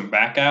chase through some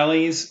back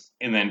alleys,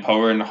 and then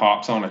Poland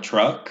hops on a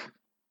truck,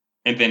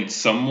 and then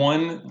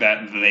someone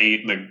that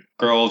the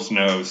girls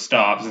know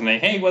stops, and they,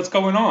 hey, what's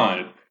going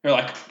on? They're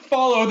like,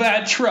 follow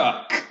that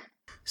truck!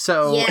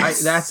 So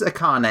that's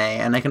Akane,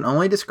 and I can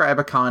only describe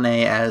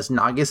Akane as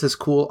Nagisa's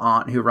cool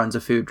aunt who runs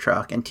a food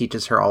truck and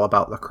teaches her all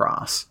about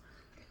lacrosse.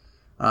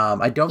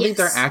 I don't think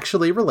they're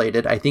actually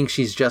related. I think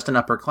she's just an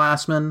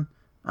upperclassman,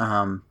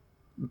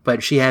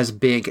 but she has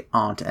big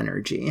aunt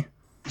energy.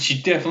 She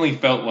definitely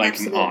felt like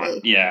an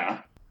aunt,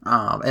 yeah.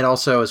 It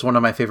also is one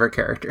of my favorite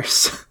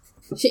characters.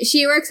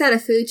 She works at a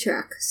food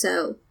truck,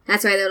 so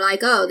that's why they're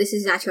like, this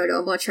is not your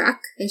normal truck.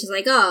 And she's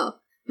like,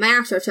 my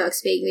actual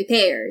truck's being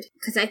repaired.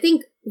 Because I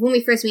think when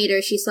we first meet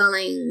her, she's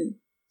selling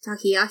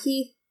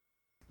takoyaki.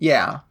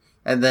 Yeah.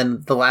 And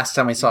then the last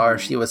time we saw her,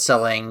 she was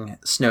selling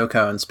snow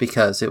cones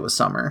because it was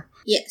summer.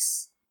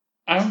 Yes.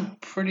 I'm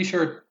pretty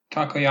sure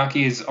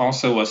takoyaki is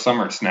also a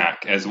summer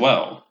snack as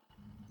well.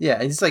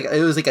 Yeah, it was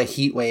like a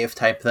heat wave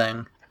type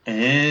thing.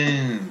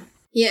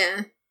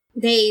 Yeah.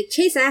 They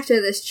chase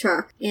after this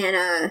truck,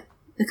 and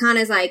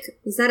Akane's like,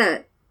 is that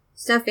a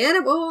stuffed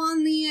animal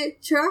on the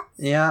truck?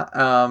 Yeah,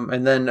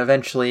 and then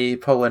eventually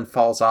Poland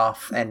falls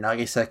off, and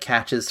Nagisa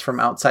catches from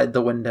outside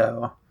the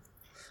window.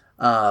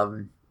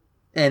 And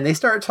they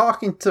start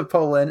talking to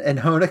Poland, and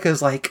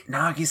Honeka's like,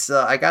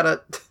 Nagisa, I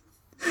gotta...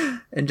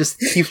 and just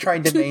keeps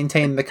trying to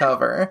maintain the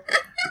cover.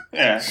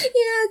 Yeah.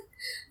 Yeah,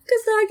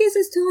 because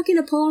Nagisa's talking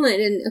to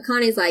Poland, and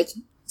Akane's like,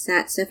 is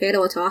that stuffed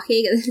animal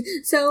talking?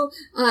 So,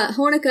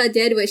 Honeka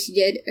did what she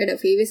did in a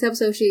previous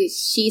episode.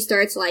 She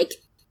starts, like...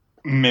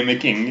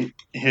 mimicking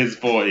his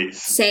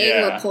voice.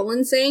 Saying what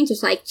Poland's saying,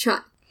 just like,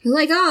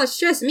 it's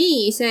just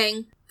me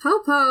saying,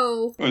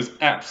 Popo. It was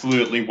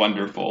absolutely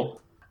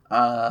wonderful.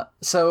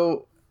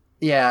 So,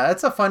 Yeah,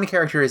 it's a fun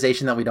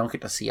characterization that we don't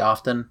get to see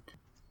often.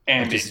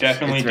 And it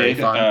definitely did.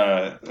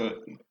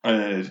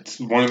 It's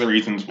one of the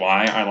reasons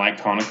why I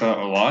liked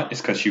Hanukkah a lot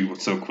is because she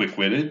was so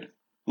quick-witted.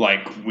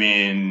 Like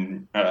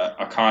when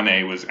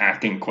Akane was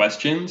asking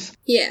questions.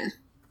 Yeah.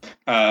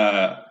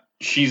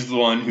 She's the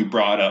one who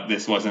brought up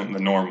this wasn't the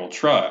normal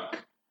truck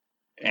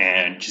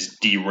and just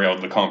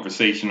derailed the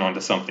conversation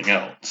onto something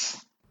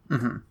else.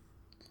 Mm-hmm.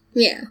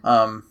 Yeah.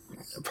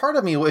 Part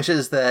of me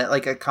wishes that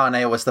like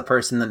Akane was the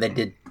person that they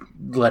did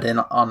let in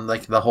on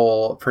like the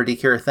whole Pretty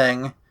Cure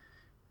thing,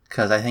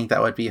 because I think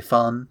that would be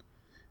fun.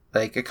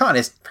 Like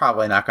Akane's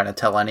probably not going to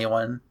tell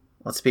anyone.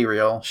 Let's be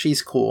real.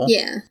 She's cool.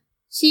 Yeah,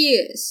 she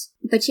is.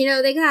 But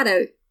they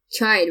gotta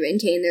try and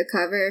maintain their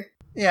cover.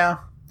 Yeah.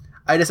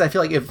 I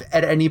feel like if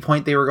at any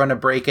point they were going to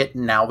break it,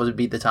 now would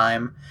be the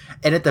time.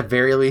 And at the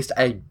very least,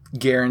 I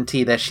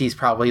guarantee that she's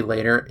probably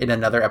later in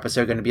another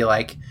episode going to be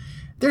like,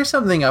 there's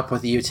something up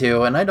with you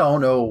two, and I don't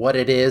know what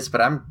it is,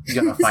 but I'm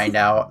going to find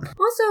out.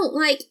 Also,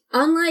 like,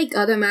 unlike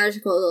other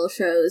magical little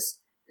shows,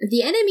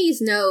 the enemies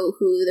know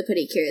who the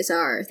Pretty Cures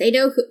are. They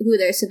know who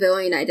their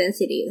civilian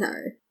identities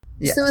are.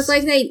 Yes. So it's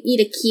like they need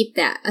to keep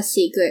that a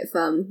secret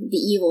from the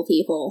evil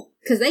people,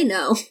 because they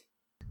know.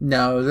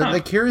 No,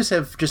 the Cures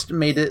have just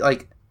made it,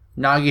 like,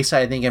 Nagisa,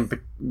 I think, and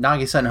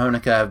Nagisa and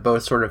Honoka have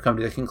both sort of come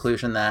to the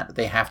conclusion that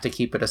they have to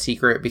keep it a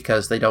secret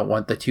because they don't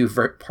want the two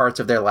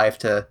parts of their life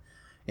to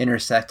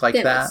intersect like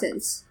that. That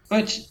makes sense.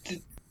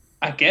 Which,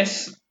 I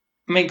guess,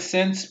 makes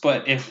sense,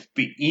 but if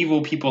the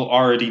evil people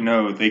already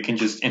know, they can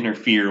just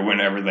interfere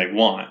whenever they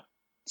want.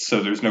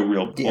 So there's no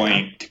real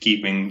point to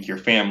keeping your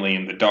family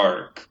in the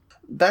dark.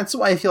 That's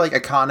why I feel like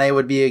Akane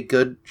would be a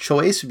good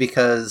choice,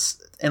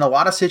 because in a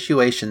lot of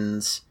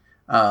situations...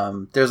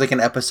 there's like an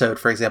episode,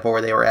 for example,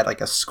 where they were at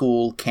like a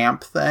school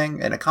camp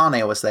thing, and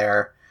Akane was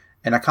there,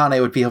 and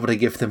Akane would be able to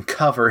give them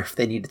cover if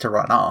they needed to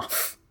run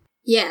off.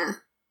 Yeah.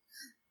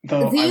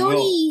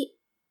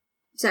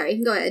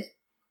 Sorry, go ahead.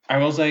 I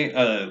will say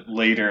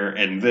later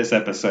in this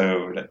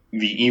episode,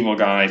 the evil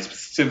guy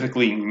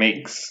specifically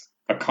makes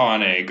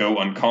Akane go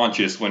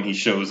unconscious when he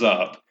shows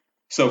up.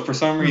 So for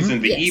some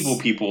reason, the evil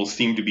people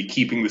seem to be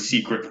keeping the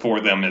secret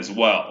for them as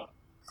well.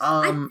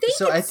 I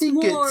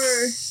think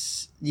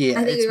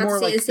it's more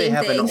like they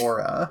have an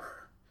aura.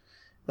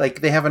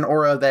 Like, they have an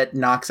aura that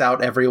knocks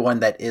out everyone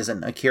that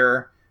isn't a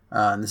cure.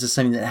 This is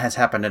something that has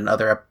happened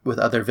with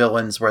other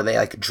villains, where they,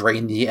 like,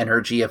 drain the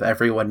energy of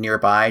everyone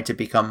nearby to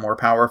become more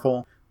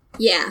powerful.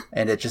 Yeah.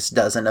 And it just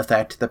doesn't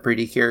affect the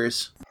Pretty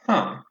Cures.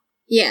 Huh.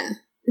 Yeah.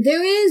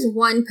 There is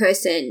one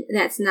person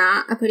that's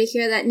not a Pretty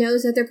Cure that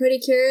knows that they're Pretty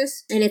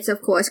Cures, and it's,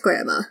 of course,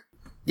 Grandma.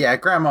 Yeah,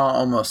 Grandma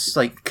almost,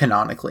 like,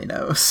 canonically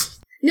knows.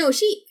 No,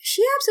 she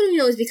absolutely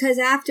knows, because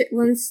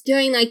when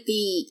they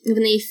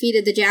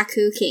defeated the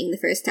Jakku King the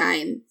first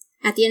time,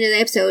 at the end of the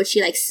episode,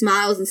 she, like,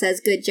 smiles and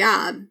says, "Good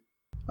job."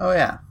 Oh,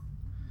 yeah.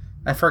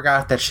 I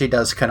forgot that she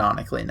does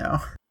canonically know.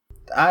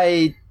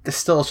 I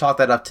still chalk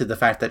that up to the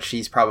fact that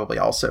she's probably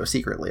also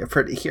secretly a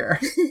Pretty Cure.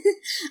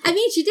 I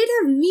mean, she did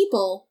have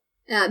Meeple,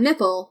 and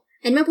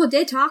Meeple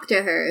did talk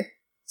to her,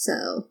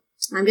 so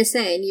I'm just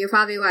saying, you're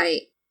probably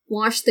right.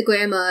 Watch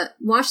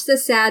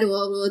the sad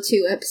World War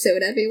II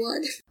episode,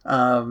 everyone.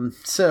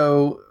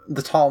 So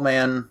the tall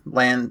man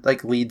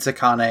leads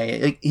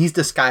Akane. Like, he's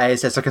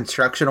disguised as a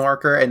construction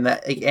worker, and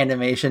the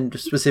animation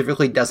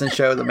specifically doesn't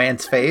show the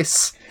man's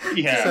face.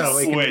 Yeah, so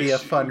it can be a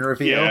fun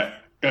reveal.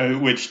 Yeah,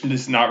 which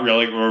is not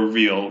really a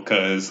reveal,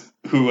 because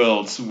who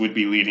else would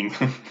be leading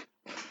them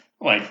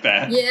like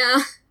that?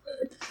 Yeah.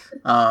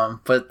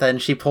 But then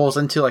she pulls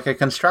into like a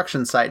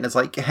construction site and is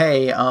like,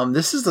 "Hey,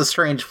 this is a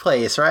strange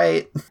place,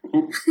 right?"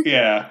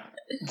 Yeah.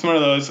 It's one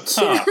of those,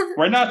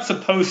 we're not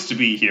supposed to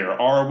be here,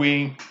 are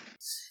we?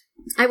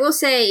 I will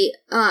say,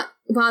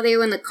 while they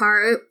were in the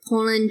car,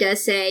 Poland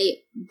does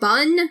say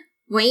Bun,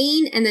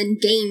 Wayne, and then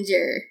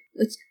Danger,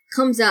 which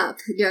comes up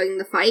during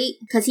the fight,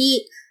 because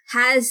he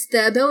has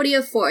the ability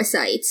of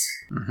foresight.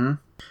 Mm-hmm.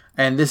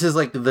 And this is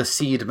like the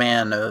seed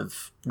man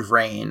of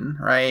rain,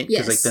 right?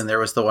 Yes. Because like then there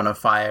was the one of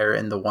fire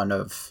and the one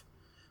of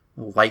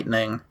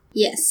lightning.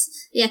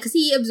 Yes. Yeah, because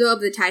he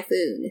absorbed the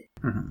typhoon.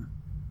 Mm-hmm.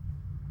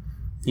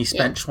 He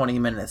spent 20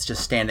 minutes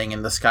just standing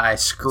in the sky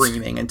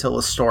screaming until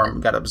the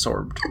storm got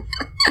absorbed.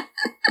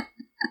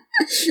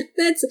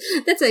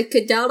 That's a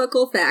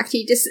canonical fact.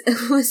 He just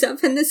was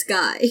up in the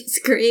sky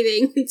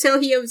screaming until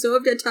he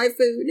absorbed a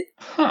typhoon.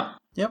 Huh.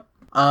 Yep.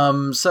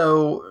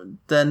 So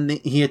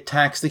then he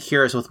attacks the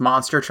Cures with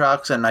monster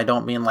trucks, and I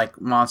don't mean like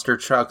monster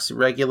trucks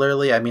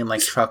regularly, I mean like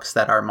trucks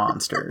that are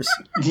monsters.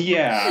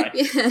 Yeah.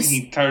 Yes.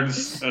 He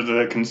turns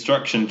the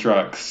construction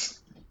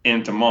trucks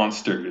into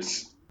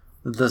monsters.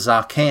 The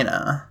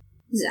Zakena.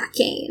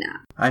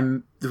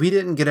 We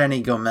didn't get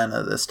any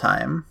Gomena this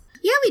time.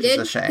 Yeah, we did.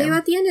 A shame. They were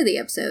at the end of the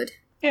episode.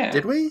 Yeah.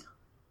 Did we?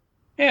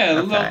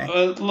 Yeah, Okay.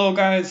 the little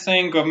guy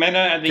saying Gomena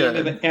at the end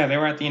of they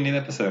were at the end of the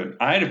episode.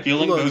 I had a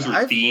feeling those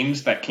were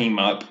themes that came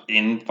up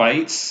in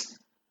fights,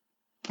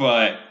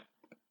 but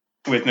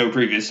with no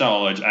previous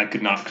knowledge, I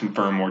could not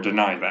confirm or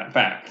deny that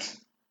fact.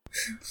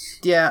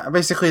 Yeah,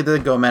 basically the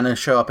Gomena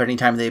show up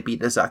anytime they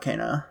beat a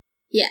Zakena.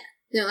 Yeah.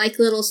 They're like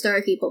little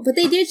star people. But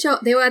they did show,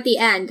 they were at the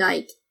end,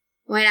 like,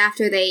 right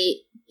after they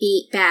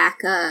beat back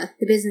the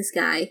business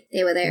guy.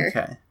 They were there.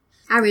 Okay.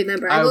 I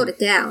remember. I wrote it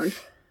down.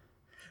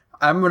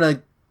 I'm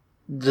gonna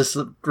just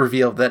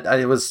reveal that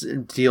I was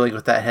dealing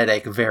with that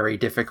headache very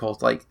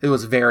difficult. Like, it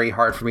was very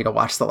hard for me to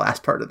watch the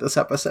last part of this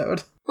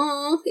episode.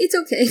 Oh, it's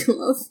okay,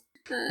 love.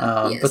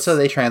 Yes. But so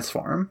they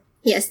transform.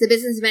 Yes, the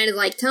businessman is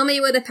like, tell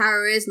me where the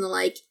power is, and they're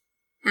like,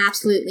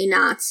 absolutely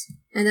not.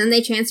 And then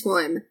they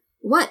transform.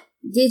 What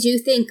did you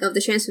think of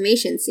the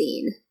transformation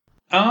scene?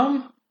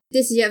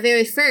 This is your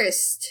very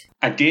first.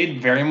 I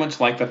did very much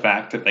like the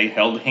fact that they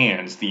held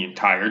hands the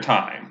entire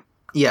time.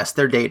 Yes,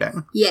 they're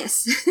dating.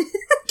 Yes.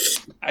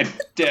 I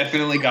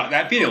definitely got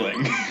that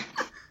feeling.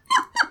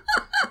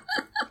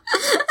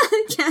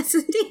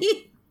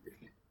 Cassidy.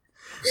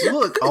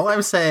 Look, all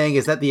I'm saying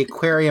is that the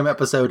aquarium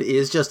episode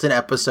is just an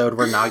episode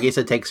where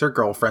Nagisa takes her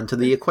girlfriend to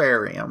the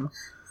aquarium.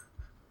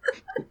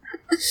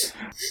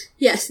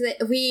 Yes,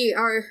 we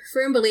are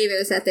firm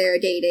believers that they're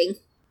dating.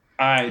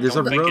 There's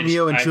a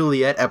Romeo and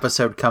Juliet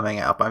episode coming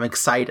up. I'm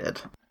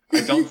excited.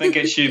 I don't think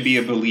it should be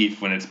a belief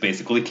when it's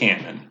basically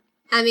canon.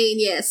 I mean,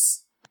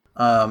 yes.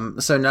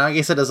 So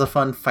Nagisa does a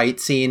fun fight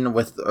scene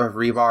with a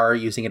rebar,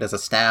 using it as a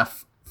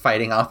staff,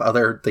 fighting off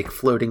other, like,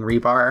 floating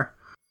rebar.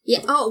 Yeah.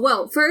 Oh,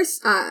 well,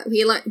 first,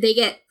 they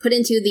get put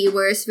into the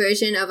worst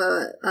version of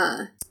a,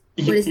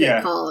 what is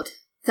it called?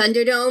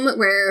 Thunderdome,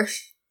 where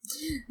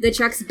the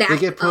trucks back up.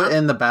 They get put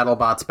in the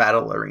BattleBots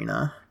battle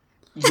arena.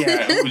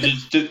 Yeah,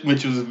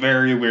 which was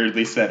very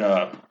weirdly set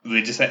up.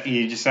 You just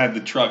had the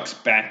trucks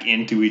back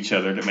into each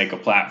other to make a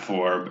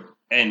platform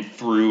and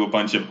threw a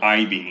bunch of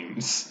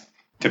I-beams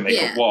to make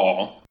a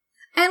wall.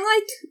 And,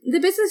 like, the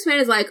businessman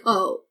is like,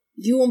 oh,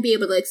 you won't be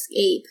able to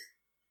escape.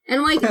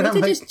 And, like,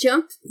 Rita just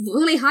jumped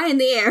really high in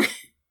the air.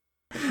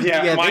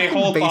 Yeah, my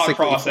whole thought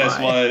process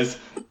was,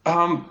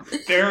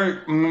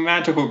 they're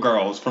magical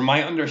girls. From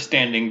my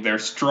understanding, they're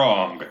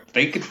strong.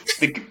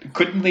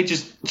 Couldn't they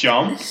just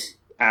jump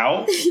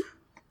out?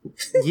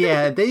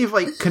 Yeah, they've,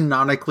 like,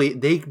 canonically,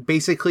 they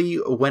basically,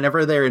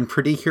 whenever they're in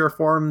Pretty Cure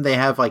form, they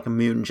have, like,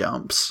 moon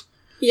jumps.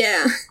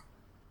 Yeah.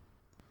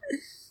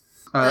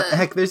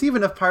 Heck, there's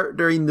even a part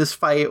during this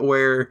fight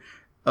where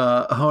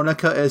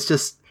Honoka is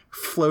just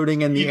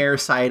floating in the air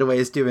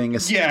sideways doing a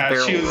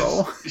barrel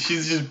roll.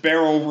 She's just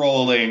barrel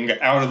rolling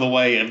out of the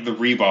way of the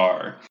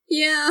rebar.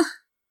 Yeah.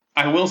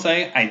 I will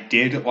say, I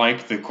did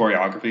like the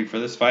choreography for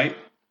this fight.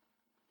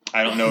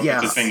 I don't know if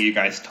it's a thing you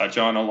guys touch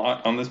on a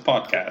lot on this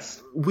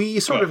podcast. We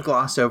sort of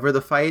glossed over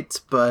the fights,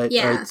 but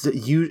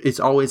it's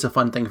always a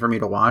fun thing for me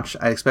to watch.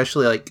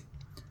 Especially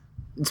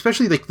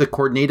the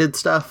coordinated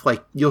stuff.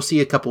 Like, you'll see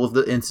a couple of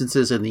the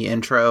instances in the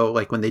intro,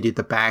 like when they do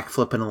the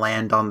backflip and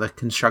land on the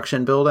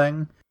construction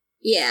building.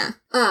 Yeah.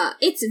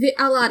 It's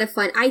a lot of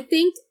fun. I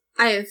think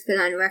I have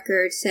been on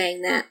record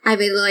saying that I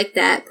really like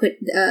that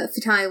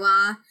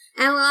Futaiwa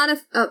and a lot of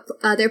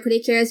other Pretty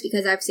Cures,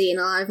 because I've seen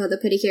a lot of other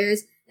Pretty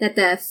Cures, that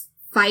the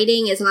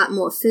fighting is a lot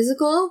more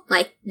physical.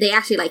 Like, they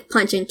actually, like,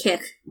 punch and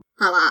kick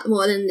a lot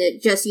more than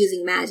just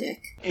using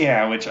magic.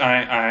 Yeah, which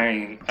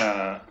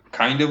I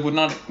kind of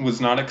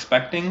was not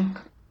expecting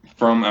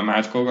from a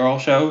Magical Girl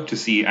show to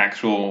see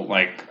actual,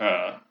 like,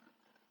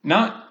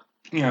 not,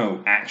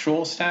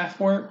 actual staff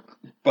work,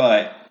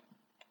 but,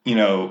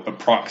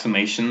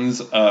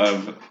 approximations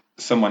of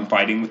someone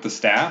fighting with the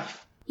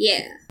staff.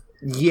 Yeah.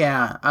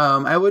 Yeah,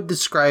 I would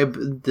describe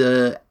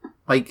the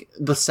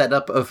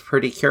setup of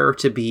Pretty Cure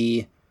to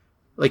be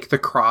like the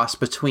cross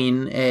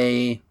between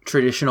a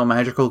traditional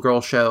Magical Girl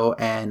show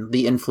and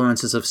the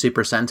influences of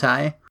Super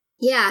Sentai.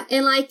 Yeah,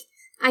 and like,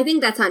 I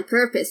think that's on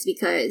purpose,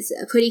 because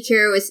Pretty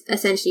Cure was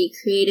essentially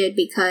created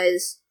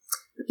because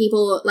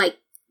people, like,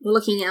 were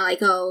looking at, like,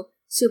 oh,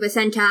 Super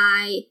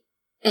Sentai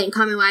and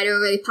Kamen Rider are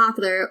really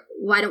popular,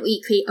 why don't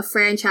we create a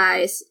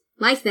franchise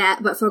like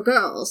that, but for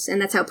girls?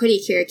 And that's how Pretty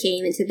Cure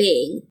came into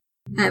being.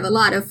 I have a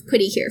lot of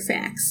Pretty Cure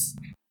facts.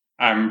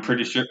 I'm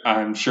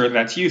sure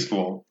that's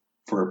useful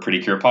for a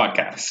Pretty Cure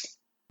podcast.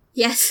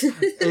 Yes.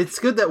 It's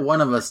good that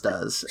one of us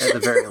does, at the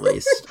very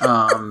least.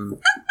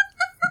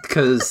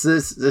 Because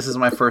this is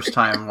my first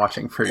time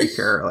watching Pretty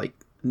Cure, like,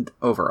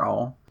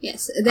 overall.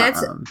 Yes,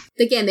 that's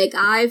the gimmick.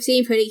 I've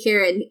seen Pretty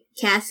Cure and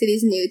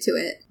Cassidy's new to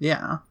it.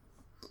 Yeah.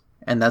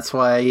 And that's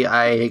why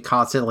I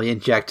constantly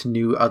inject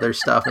new other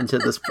stuff into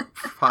this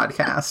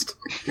podcast.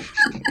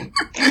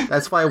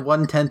 That's why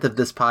 1/10 of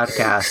this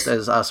podcast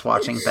is us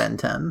watching Ben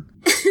 10.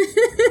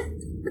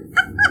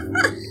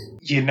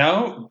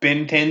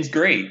 Ben 10's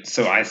great,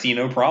 so I see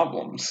no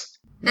problems.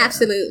 Yeah.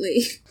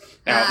 Absolutely.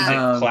 Now,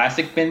 is it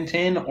classic Ben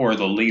 10 or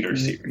the later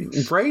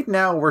series? Right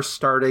now, we're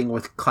starting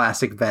with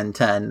classic Ben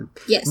 10.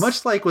 Yes.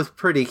 Much like with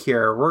Pretty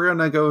Cure, we're going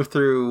to go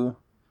through...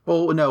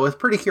 Well, no, with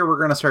Pretty Cure, we're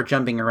going to start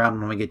jumping around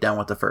when we get done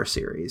with the first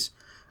series.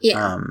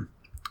 Yeah.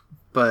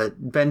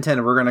 But Ben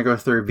 10, we're going to go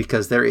through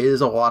because there is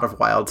a lot of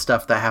wild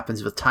stuff that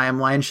happens with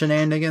timeline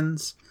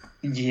shenanigans.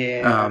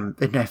 Yeah.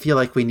 And I feel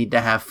like we need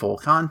to have full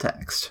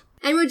context.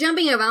 And we're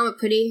jumping around with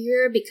Pretty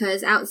Cure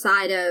because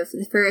outside of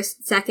the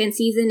first, second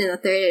season and the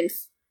third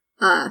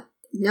and...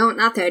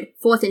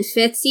 fourth and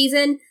fifth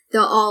season,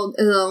 they're all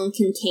their own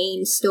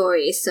contained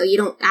stories, so you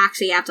don't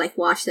actually have to, like,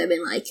 watch them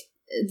in, like,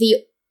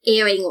 the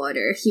airing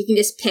order. You can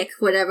just pick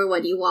whatever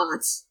one you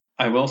want.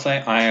 I will say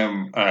I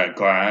am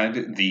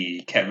glad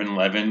the Kevin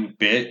Levin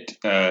bit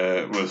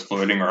was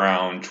floating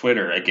around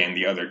Twitter again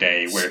the other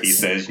day, where he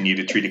says you need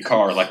to treat a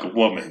car like a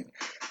woman.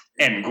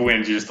 And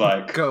Gwen's just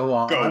like, Go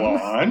on. Go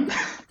on.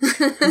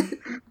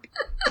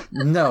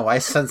 No, I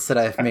sense that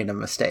I've made a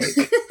mistake.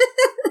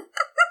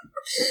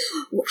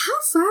 How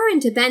far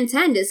into Ben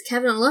 10 does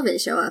Kevin Levin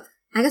show up?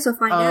 I guess we'll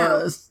find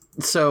out.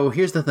 So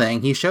here's the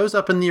thing. He shows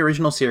up in the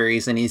original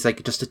series, and he's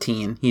like just a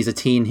teen. He's a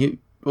teen who...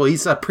 Well,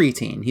 he's a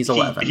preteen. He's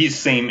 11. He's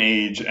same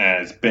age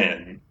as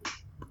Ben.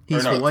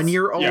 He's 1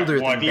 year older than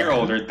Ben. 1 year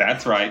older,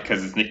 that's right,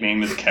 because his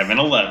nickname is Kevin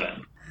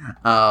 11.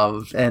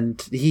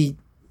 And he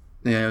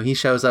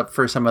shows up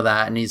for some of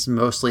that, and he's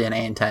mostly an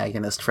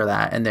antagonist for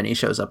that, and then he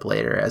shows up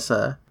later as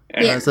a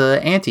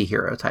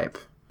anti-hero type.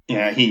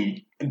 Yeah,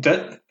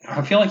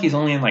 I feel like he's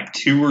only in like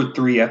 2 or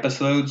 3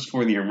 episodes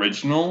for the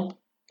original,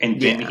 and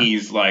then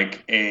he's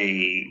like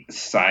a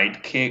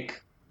sidekick,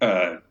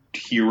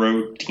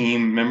 hero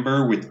team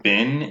member with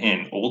Ben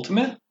in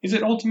Ultimate. Is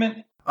it Ultimate?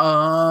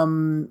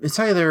 It's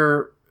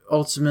either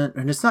Ultimate,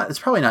 and it's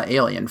probably not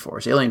Alien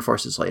Force. Alien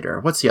Force is later.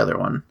 What's the other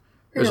one?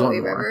 There's one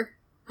more.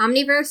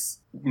 Omniverse?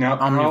 No,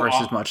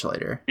 Omniverse is much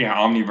later. Yeah,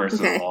 Omniverse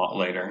is a lot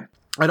later.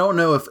 I don't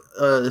know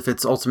if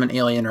it's Ultimate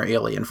Alien or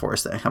Alien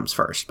Force that comes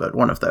first, but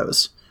one of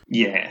those.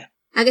 Yeah.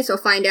 I guess we'll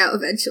find out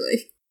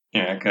eventually.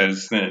 Yeah,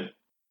 because...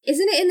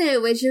 Isn't it in the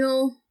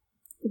original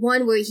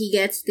one where he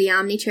gets the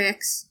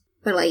Omnitrix,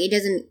 but, like, it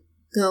doesn't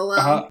go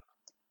well?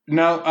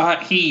 No,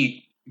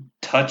 he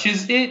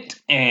touches it,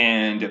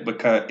 and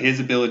because his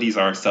abilities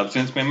are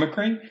substance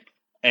mimicry,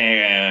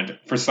 and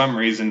for some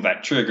reason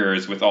that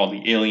triggers with all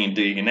the alien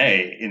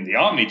DNA in the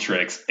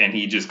Omnitrix, and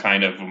he just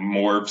kind of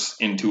morphs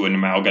into an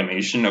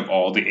amalgamation of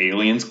all the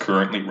aliens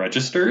currently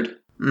registered.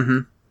 Mm-hmm.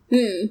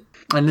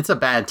 And it's a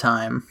bad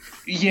time.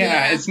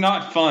 Yeah, it's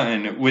not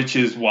fun, which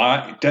is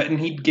why... Doesn't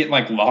he get,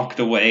 like, locked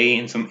away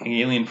in some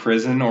alien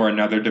prison or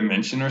another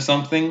dimension or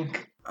something?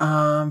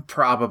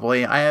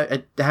 Probably.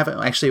 I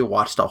haven't actually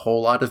watched a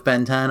whole lot of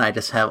Ben 10.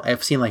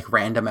 I've seen, like,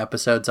 random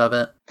episodes of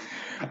it.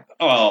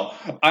 Well,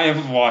 I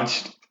have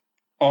watched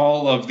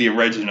all of the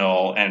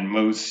original and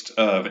most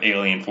of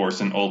Alien Force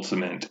and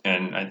Ultimate,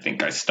 and I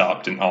think I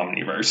stopped in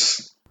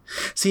Omniverse.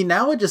 See,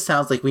 now it just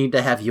sounds like we need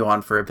to have you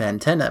on for a Ben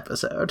 10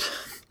 episode.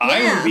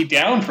 I would be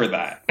down for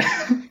that.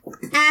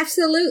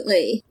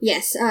 Absolutely.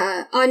 Yes,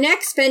 our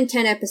next Ben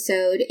 10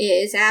 episode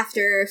is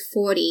after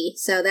 40,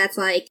 so that's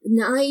like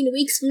 9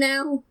 weeks from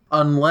now.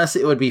 Unless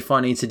it would be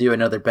funny to do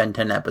another Ben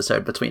 10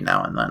 episode between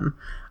now and then.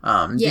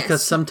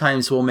 Because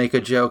sometimes we'll make a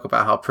joke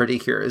about how Pretty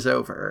Cure is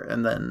over,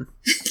 and then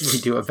we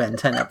do a Ben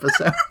 10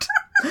 episode.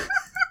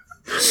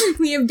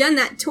 We have done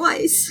that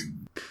twice.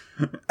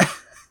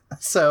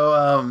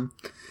 So,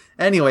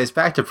 anyways,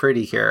 back to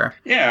Pretty Cure.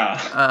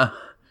 Yeah.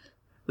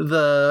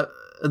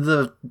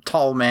 The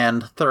tall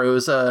man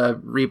throws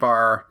a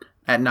rebar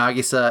at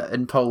Nagisa,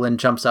 and Poland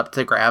jumps up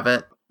to grab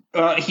it.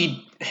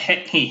 He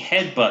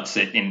headbutts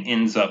it and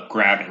ends up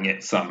grabbing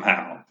it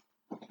somehow,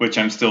 which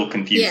I'm still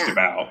confused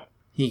about.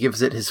 He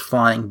gives it his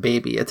flying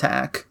baby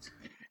attack.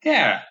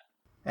 Yeah.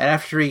 And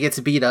after he gets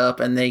beat up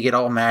and they get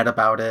all mad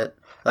about it,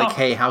 like,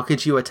 hey, how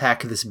could you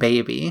attack this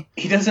baby?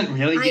 He doesn't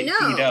really get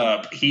beat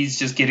up. He's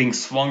just getting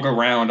swung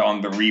around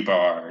on the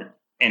rebar,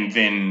 and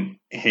then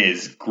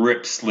his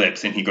grip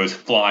slips and he goes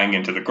flying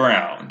into the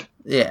ground.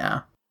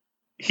 Yeah.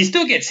 He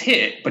still gets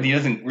hit, but he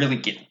doesn't really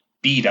get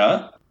beat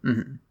up.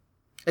 Mm-hmm.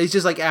 It's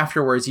just like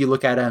afterwards you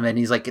look at him and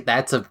he's like,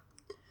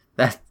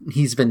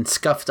 he's been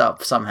scuffed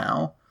up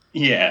somehow.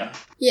 Yeah.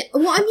 Yeah,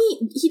 well, I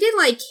mean, he did,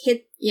 like,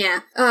 hit,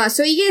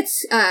 so he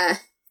gets,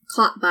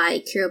 caught by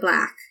Cure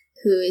Black,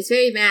 who is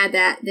very mad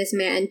that this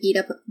man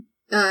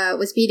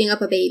was beating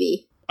up a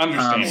baby.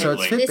 Understandably. So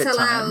it's Fitbit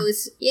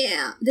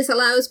this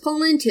allows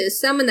Poland to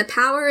summon the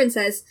power and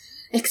says,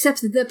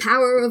 accept the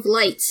power of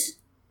light.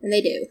 And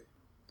they do.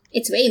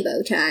 It's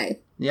rainbow time.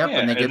 Yep,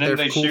 and they get their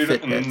cool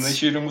Fitbits. And then they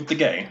shoot him with the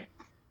gay.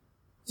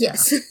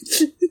 Yes.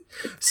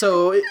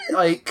 So,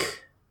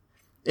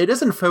 it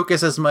doesn't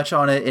focus as much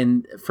on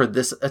it for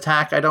this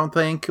attack, I don't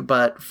think,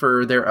 but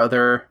for their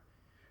other,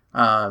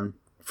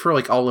 for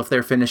like all of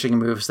their finishing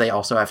moves, they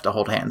also have to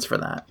hold hands for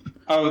that.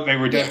 Oh, they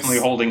were definitely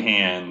holding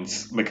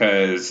hands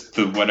because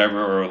the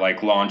whatever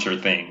like launcher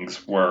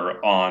things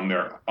were on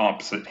their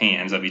opposite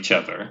hands of each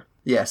other.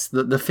 Yes,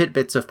 the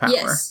Fitbits of power.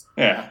 Yes.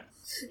 Yeah.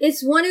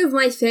 It's one of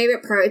my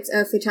favorite parts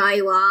of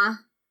Futaiwa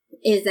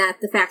is that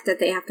the fact that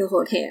they have to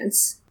hold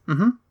hands.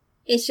 Mm-hmm.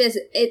 It's just,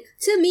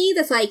 to me,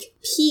 that's like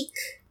peak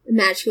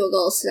magical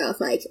girl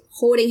stuff. Like,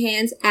 holding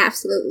hands,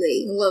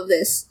 absolutely. Love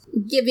this.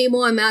 Give me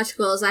more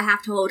magical girls. I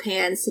have to hold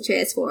hands to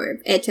transform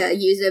and to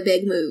use their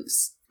big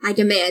moves. I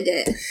demand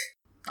it.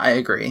 I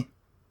agree.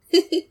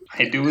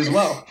 I do as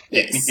well.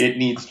 Yes. It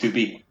needs to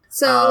be.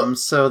 So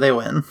they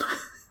win.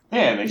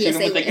 Yeah, they shoot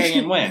him with the gay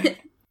and win.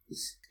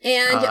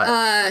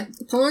 And,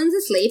 Poland's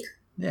asleep.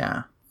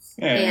 Yeah.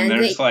 Yeah, and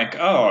they're just like,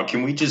 oh,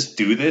 can we just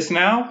do this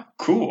now?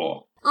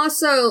 Cool.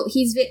 Also,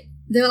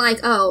 they're like,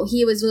 oh,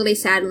 he was really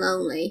sad and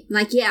lonely. I'm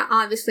like, yeah,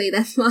 obviously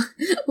that's what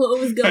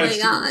was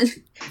going on.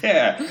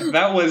 Yeah,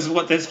 that was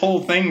what this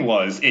whole thing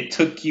was. It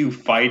took you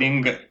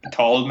fighting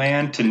Tall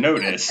Man to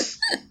notice.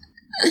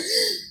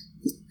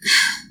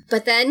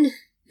 But then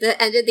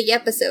the end of the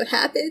episode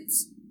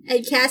happens.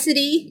 And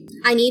Cassidy,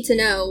 I need to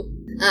know.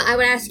 I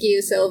would ask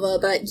you, Silva,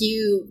 but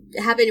you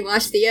haven't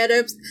watched the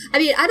edits. I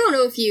mean, I don't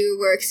know if you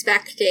were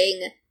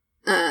expecting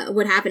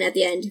what happened at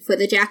the end for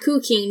the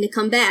Jakku King to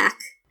come back.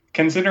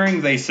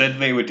 Considering they said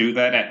they would do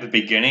that at the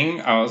beginning,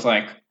 I was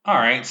like,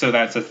 alright, so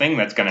that's a thing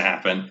that's going to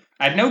happen.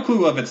 I had no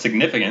clue of its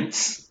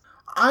significance.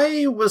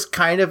 I was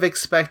kind of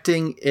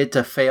expecting it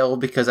to fail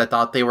because I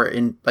thought they were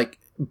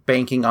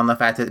banking on the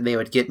fact that they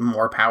would get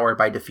more power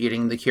by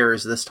defeating the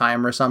Cures this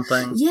time or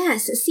something.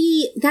 Yes,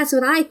 see, that's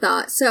what I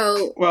thought.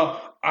 So,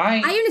 well, I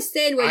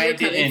understand where you're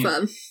coming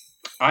from.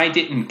 I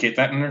didn't get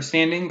that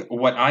understanding.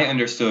 What I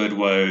understood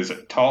was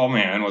Tall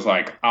Man was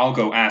like, I'll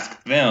go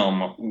ask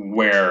them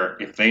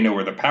if they know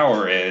where the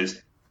power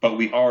is, but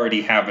we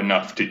already have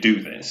enough to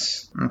do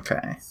this.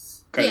 Okay.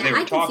 Because they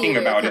were talking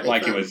about it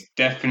like it was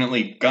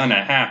definitely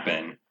gonna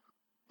happen.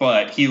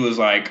 But he was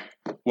like,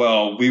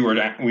 well, we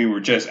were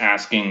just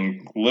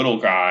asking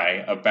little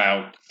guy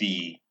about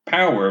the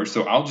power,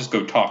 so I'll just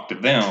go talk to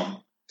them,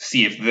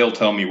 see if they'll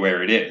tell me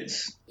where it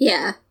is.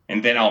 Yeah.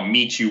 And then I'll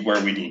meet you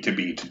where we need to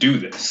be to do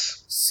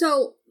this.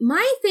 So,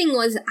 my thing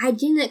was, I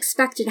didn't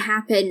expect it to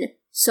happen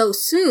so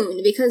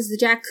soon, because the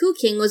Jakku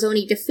King was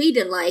only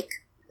defeated,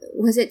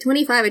 was it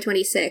 25 or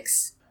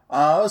 26? It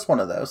was one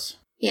of those.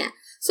 Yeah.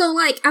 So,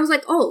 I was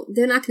like, oh,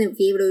 they're not going to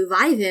be able to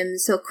revive him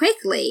so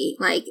quickly.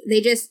 They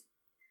just,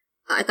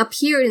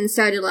 appeared and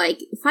started,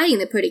 fighting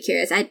the Pretty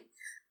Cures.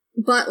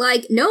 But,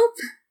 nope.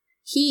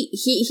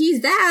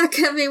 He's back,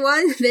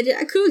 everyone. The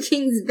Jakku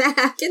King's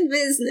back in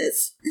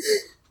business.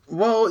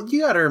 Well,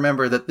 you gotta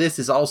remember that this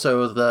is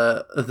also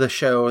the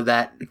show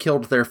that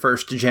killed their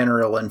first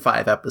general in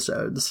 5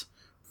 episodes.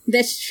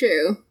 That's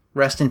true.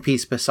 Rest in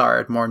peace,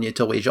 Pessard. Mourn you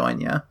till we join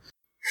you.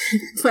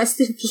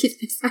 Rest in peace,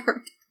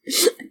 Pessard.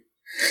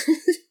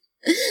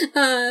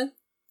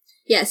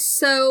 Yes,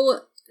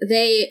 so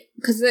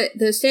because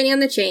they're standing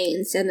on the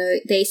chains, and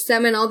they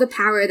summon all the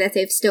power that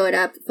they've stored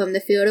up from the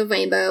Field of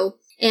Rainbow,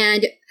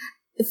 and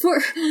there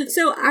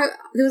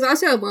was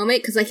also a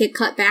moment, because it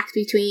cut back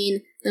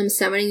between them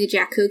summoning the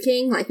Jakku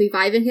King,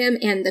 reviving him,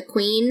 and the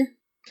Queen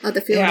of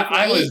the Field of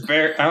Light.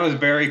 I was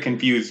very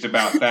confused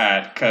about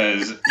that,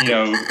 because,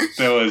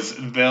 there was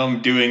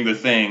them doing the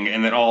thing,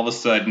 and then all of a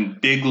sudden,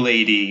 big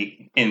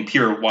lady in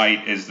pure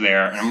white is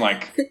there, and I'm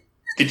like,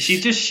 did she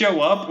just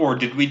show up, or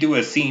did we do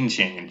a scene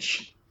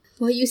change?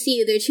 Well, you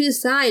see, they're two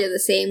sides of the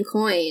same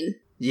coin.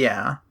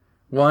 Yeah.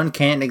 One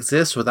can't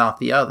exist without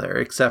the other,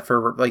 except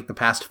for, the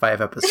past 5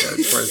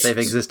 episodes, where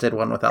they've existed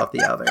one without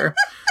the other.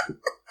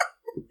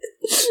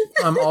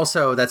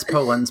 Also, that's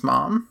Poland's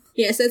mom.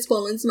 Yes, that's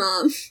Poland's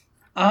mom.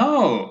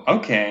 Oh,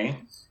 okay.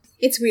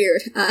 It's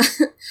weird.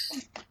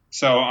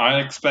 So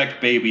I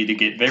expect Baby to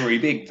get very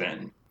big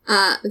then.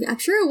 I'm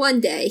sure one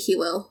day he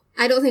will.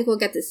 I don't think we'll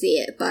get to see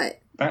it,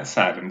 but... That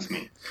saddens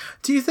me.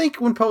 Do you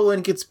think when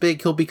Poland gets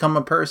big, he'll become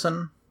a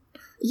person?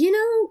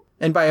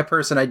 And by a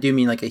person, I do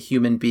mean a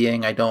human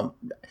being.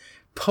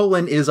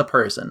 Poland is a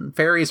person.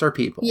 Fairies are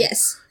people.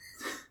 Yes.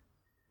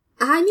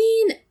 I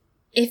mean,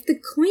 if the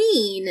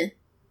Queen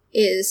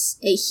is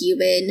a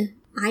human,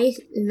 I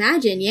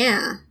imagine,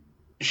 yeah.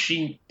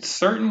 She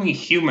certainly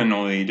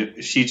humanoid.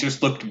 She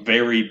just looked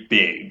very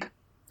big.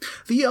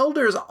 The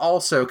Elder's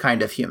also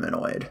kind of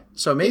humanoid.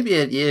 So maybe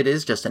it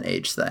is just an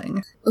age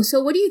thing.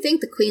 So what do you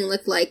think the Queen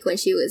looked like when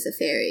she was a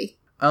fairy?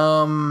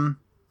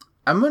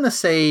 I'm gonna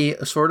say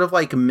sort of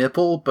like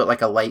Mipple,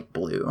 but a light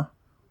blue.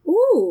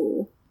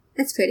 Ooh,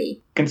 that's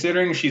pretty.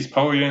 Considering she's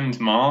Poland's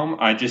mom,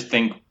 I just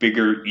think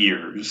bigger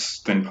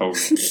ears than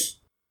Poland.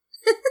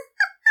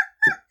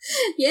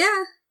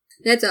 Yeah,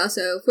 that's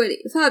also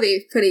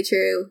probably pretty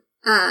true.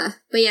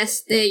 But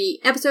yes,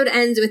 the episode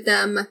ends with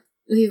them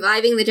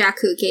reviving the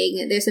Jakku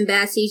King. There's some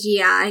bad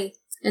CGI,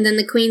 and then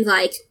the Queen's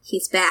like,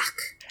 he's back.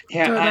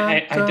 Yeah,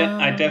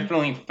 I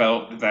definitely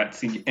felt that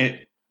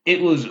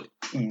it was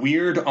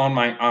weird on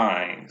my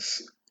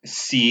eyes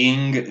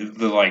seeing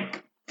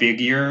the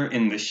figure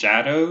in the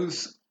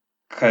shadows,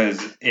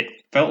 because it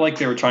felt like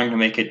they were trying to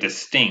make it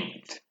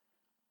distinct,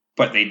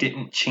 but they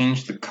didn't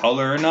change the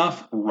color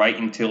enough right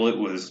until it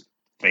was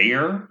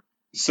there.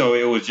 So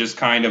it was just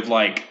kind of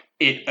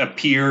it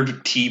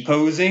appeared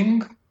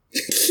T-posing.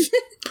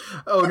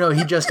 Oh no,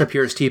 he just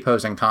appears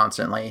T-posing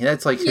constantly.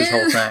 That's his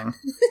whole thing.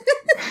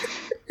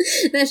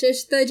 That's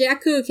just the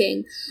Jakku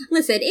King.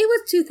 Listen, it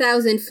was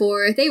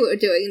 2004. They were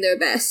doing their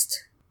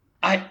best.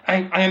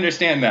 I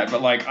understand that,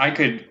 but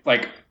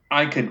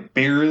I could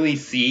barely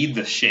see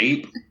the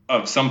shape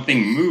of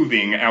something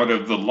moving out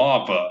of the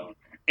lava,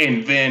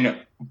 and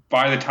then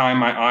by the time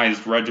my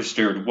eyes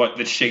registered what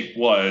the shape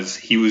was,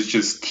 he was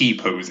just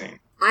T-posing.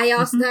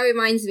 That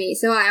reminds me.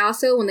 So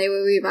when they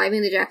were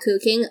reviving the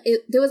Jakku King,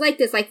 there was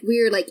this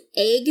weird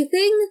egg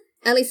thing.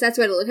 At least that's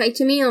what it looked like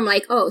to me. I'm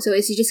like, oh, so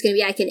is he just gonna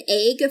be an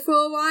egg for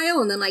a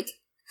while and then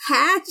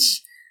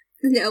hatch?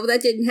 No,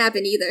 that didn't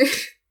happen either.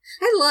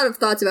 I had a lot of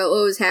thoughts about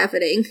what was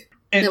happening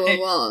that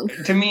went wrong.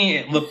 To me,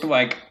 it looked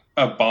like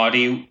a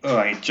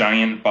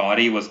giant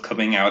body was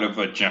coming out of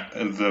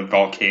the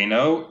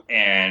volcano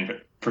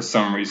and for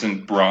some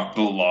reason brought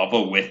the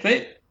lava with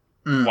it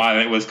while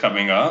it was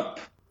coming up.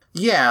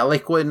 Yeah,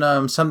 like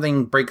when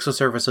something breaks the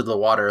surface of the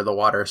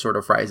water sort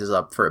of rises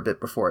up for a bit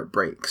before it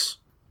breaks.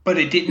 But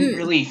it didn't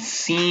really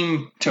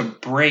seem to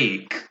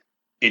break.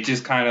 It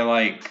just kind of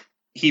like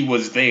he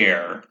was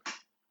there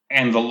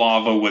and the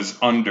lava was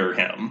under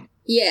him.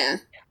 Yeah.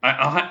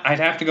 I'd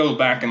have to go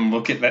back and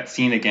look at that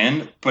scene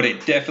again, but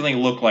it definitely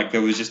looked like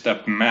there was just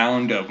a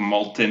mound of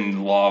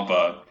molten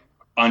lava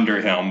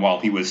under him while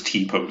he was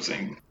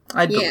T-posing.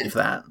 I'd believe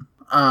that.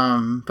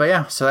 But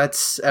yeah, so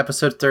that's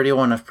episode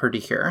 31 of Pretty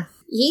Cure.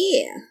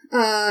 Yeah.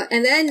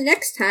 And then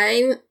next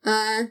time,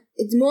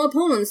 it's more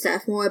Poland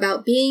stuff, more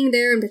about being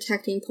there and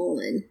protecting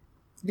Poland.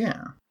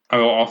 Yeah. I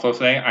will also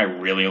say I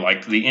really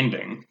liked the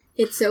ending.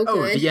 It's so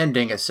good. Oh, the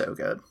ending is so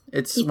good.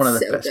 It's one of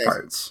the best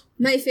parts.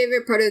 My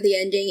favorite part of the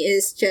ending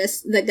is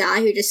just the guy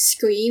who just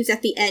screams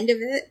at the end of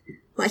it.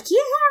 Like,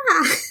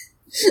 yeah!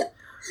 It's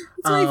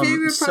my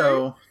favorite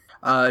part.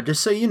 So,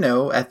 just so you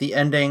know, at the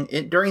ending,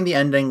 during the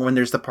ending, when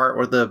there's the part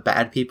where the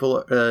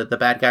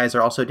bad guys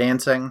are also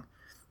dancing,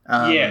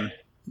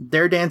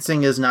 their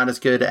dancing is not as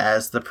good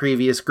as the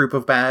previous group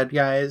of bad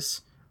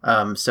guys.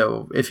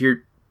 So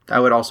I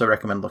would also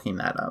recommend looking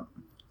that up.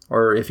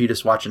 Or if you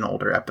just watch an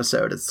older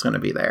episode, it's going to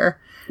be there.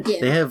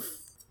 Yeah.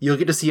 You'll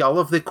get to see all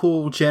of the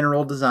cool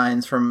general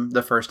designs from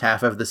the first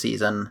half of the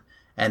season,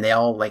 and they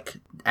all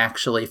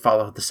actually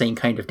follow the same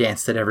kind of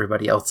dance that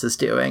everybody else is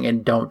doing,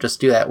 and don't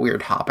just do that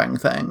weird hopping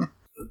thing.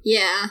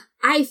 Yeah,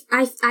 I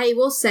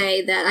will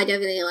say that I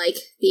definitely like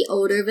the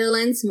older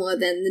villains more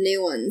than the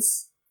new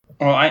ones.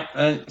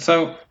 Well,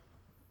 so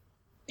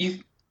you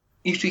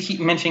should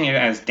keep mentioning it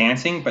as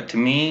dancing, but to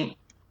me,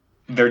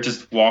 they're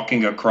just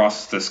walking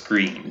across the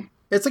screen.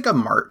 It's like a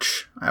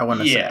march, I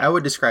want to say. I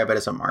would describe it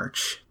as a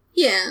march.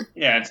 Yeah.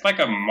 Yeah, it's like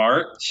a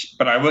march,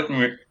 but I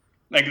wouldn't...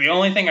 the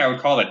only thing I would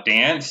call a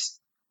dance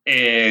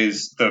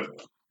is the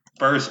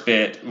first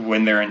bit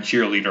when they're in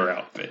cheerleader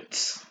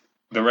outfits.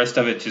 The rest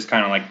of it's just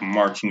kind of like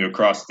marching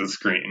across the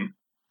screen,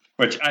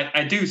 which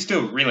I do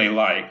still really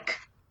like,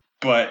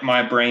 but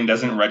my brain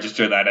doesn't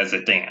register that as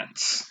a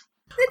dance.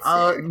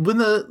 When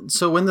the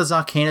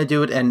Zarkana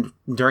do it, and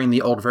during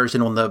the old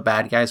version when the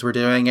bad guys were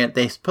doing it,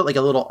 they put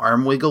a little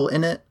arm wiggle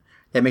in it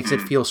that makes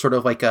it feel sort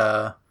of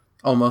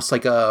almost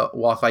like a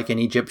walk like an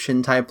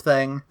Egyptian type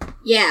thing.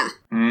 Yeah.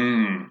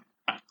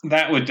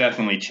 That would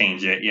definitely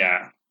change it,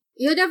 yeah.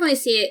 You'll definitely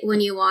see it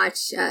when you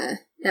watch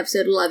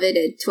episode 11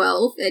 and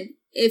 12, and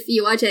if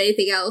you watch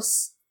anything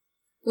else,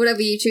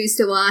 whatever you choose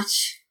to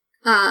watch.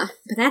 But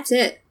that's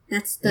it.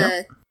 That's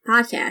the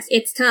podcast.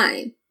 It's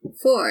time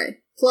for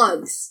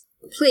plugs.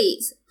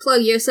 Please,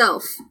 plug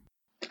yourself.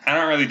 I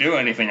don't really do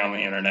anything on the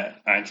internet.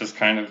 I just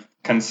kind of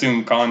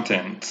consume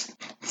content.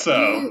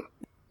 So...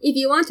 If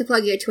you want to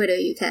plug your Twitter,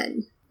 you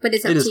can. But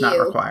it's up to you. It is not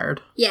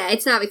required. Yeah,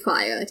 it's not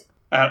required.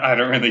 I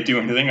don't really do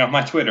anything on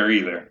my Twitter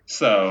either,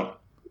 so...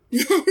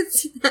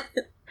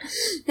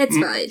 That's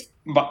fine.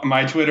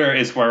 My Twitter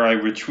is where I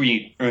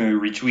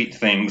retweet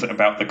things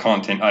about the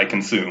content I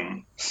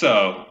consume.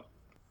 So,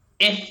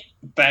 if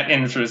that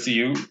interests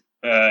you,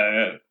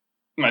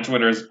 my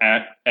Twitter is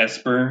at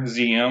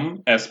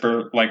EsperZM,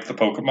 Esper like the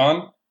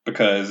Pokemon,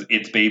 because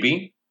it's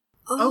baby.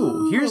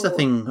 Oh, here's the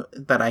thing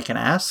that I can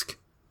ask.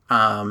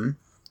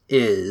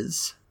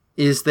 Is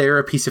there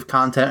a piece of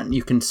content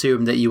you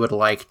consume that you would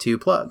like to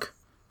plug?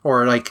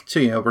 Or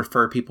to,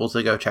 refer people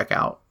to go check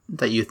out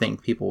that you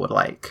think people would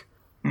like?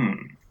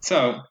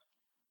 So,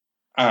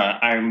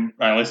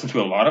 I listen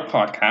to a lot of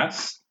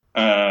podcasts.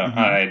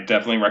 I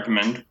definitely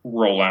recommend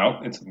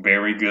Rollout. It's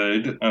very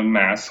good, a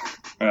Mask,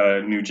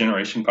 new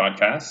generation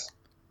podcast.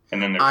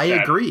 And then I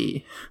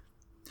agree.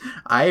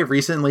 I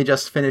recently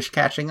just finished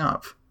catching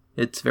up.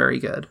 It's very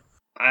good.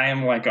 I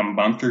am a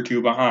month or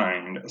two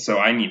behind, so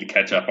I need to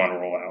catch up on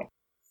Rollout.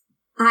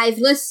 I've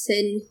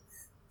listened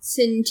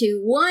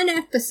to one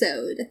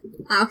episode.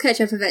 I'll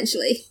catch up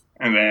eventually.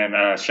 And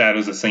then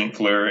Shadows of St.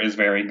 Fleur is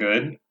very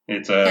good.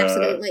 It's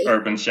a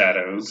Urban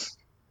Shadows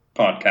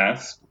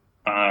podcast.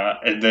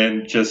 And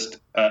then just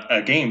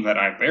a game that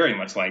I very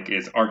much like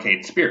is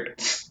Arcade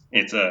Spirits.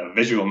 It's a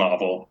visual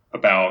novel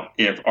about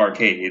if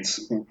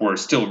arcades were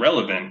still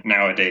relevant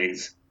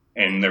nowadays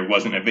and there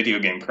wasn't a video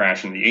game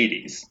crash in the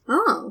 80s.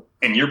 Oh.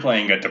 And you're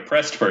playing a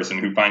depressed person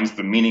who finds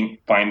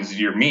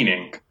your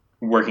meaning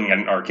working at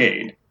an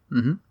arcade.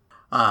 Mm-hmm.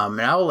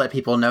 And I will let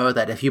people know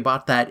that if you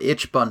bought that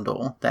itch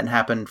bundle that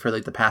happened for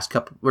the past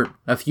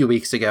a few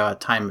weeks ago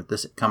at the time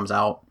this comes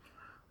out,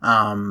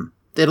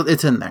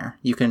 it's in there.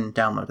 You can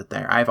download it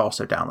there. I've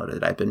also downloaded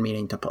it. I've been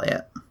meaning to play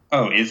it.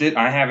 Oh, is it?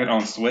 I have it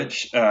on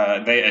Switch.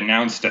 They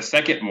announced a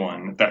second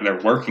one that they're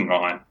working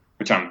on,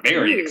 which I'm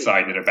very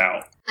excited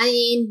about. I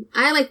mean,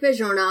 I like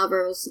visual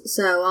novels,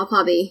 so I'll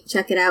probably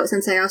check it out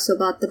since I also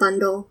bought the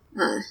bundle.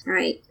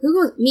 Alright. Who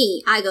goes?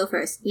 Me. I go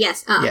first.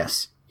 Yes.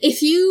 Yes.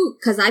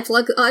 because I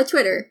plug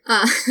Twitter,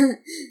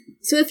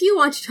 so if you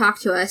want to talk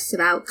to us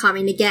about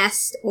coming to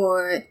guest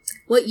or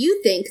what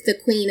you think the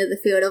Queen of the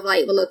Field of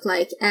Light will look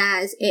like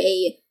as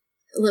a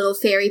little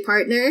fairy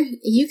partner,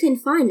 you can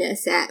find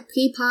us at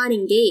Prepod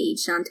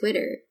Engaged on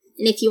Twitter.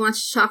 And if you want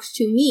to talk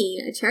to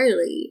me,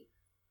 Charlie,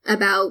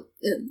 about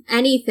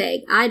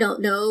anything, I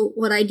don't know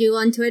what I do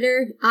on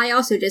Twitter. I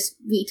also just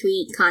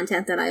retweet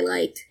content that I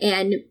like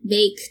and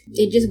make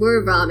it just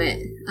word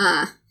vomit.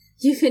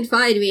 You can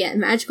find me at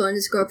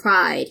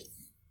magical_pride.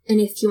 And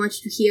if you want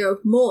to hear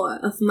more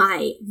of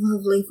my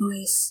lovely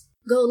voice,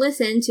 go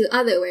listen to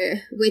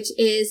Otherwhere, which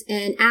is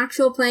an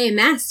actual play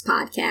masks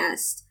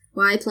podcast,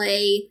 where I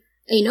play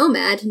a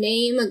nomad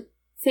named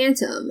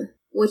Phantom,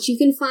 which you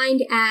can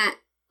find at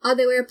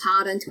Otherwhere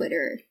Pod on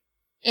Twitter.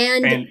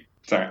 And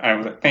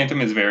Phantom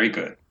is very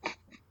good.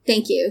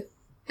 Thank you.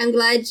 I'm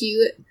glad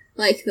you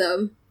like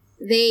them.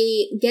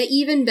 They get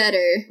even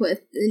better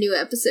with the new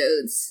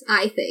episodes,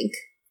 I think.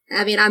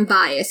 I mean, I'm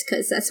biased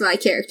because that's my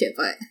character,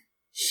 but...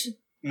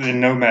 The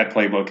Nomad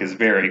playbook is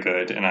very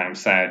good, and I'm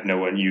sad no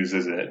one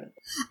uses it.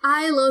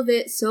 I love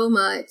it so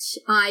much.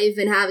 I've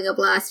been having a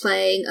blast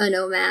playing a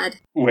Nomad.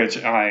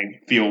 Which I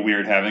feel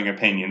weird having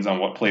opinions on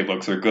what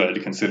playbooks are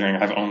good, considering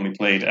I've only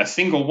played a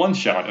single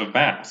one-shot of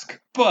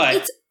Mask. But...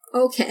 It's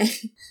okay.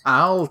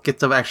 I'll get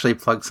to actually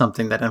plug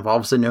something that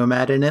involves a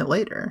Nomad in it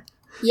later.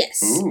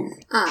 Yes. Ooh.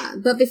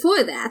 But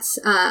before that,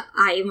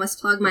 I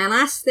must plug my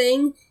last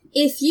thing.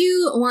 If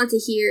you want to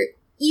hear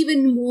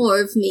even more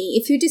of me,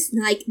 if you're just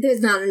like, there's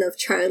not enough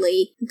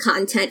Charlie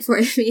content for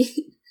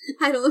me,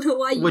 I don't know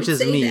why you would say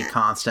that. Which is me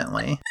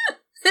constantly.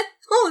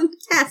 Oh,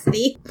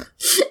 Cassidy.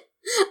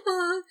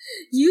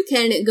 You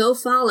can go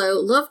follow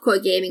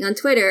Lovecore Gaming on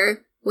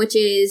Twitter, which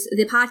is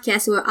the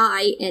podcast where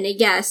I and a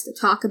guest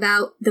talk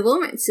about the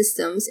romance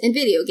systems in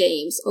video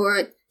games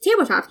or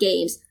tabletop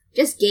games,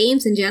 just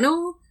games in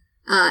general,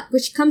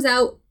 which comes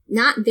out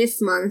not this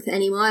month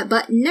anymore,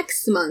 but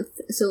next month.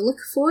 So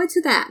look forward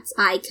to that.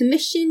 I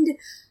commissioned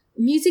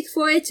music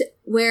for it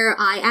where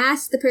I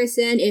asked the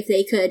person if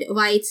they could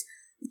write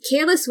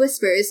Careless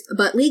Whispers,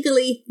 but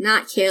legally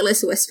not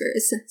Careless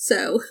Whispers.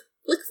 So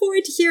look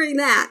forward to hearing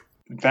that.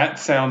 That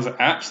sounds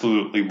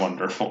absolutely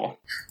wonderful.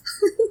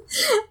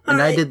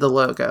 And I did the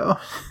logo.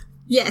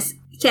 Yes,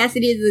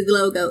 Cassidy did the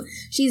logo.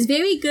 She's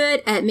very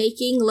good at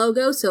making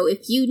logos, so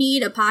if you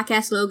need a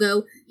podcast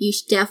logo, you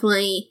should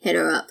definitely hit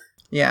her up.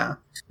 Yeah,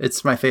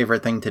 it's my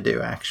favorite thing to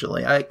do,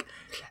 actually.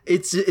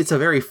 It's a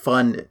very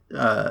fun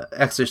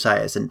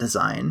exercise in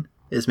design,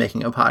 is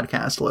making a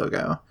podcast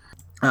logo.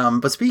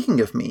 But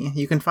speaking of me,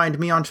 you can find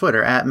me on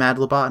Twitter at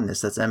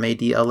madlobotanist. That's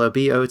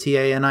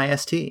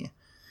MADLOBOTANIST.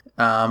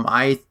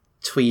 I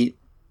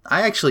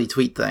actually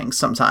tweet things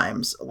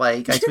sometimes.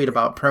 Like, I tweet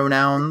about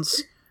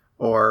pronouns,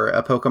 or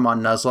a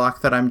Pokemon Nuzlocke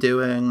that I'm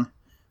doing,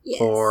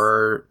 Yes.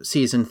 or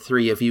Season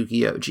 3 of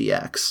Yu-Gi-Oh!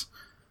 GX.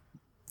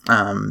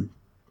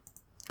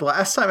 The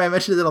last time I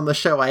mentioned it on the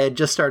show, I had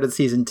just started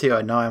Season 2,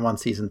 and now I'm on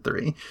Season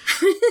 3.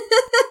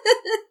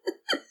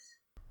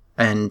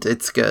 And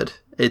it's good.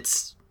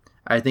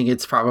 I think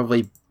it's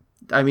probably...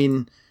 I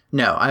mean,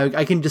 no,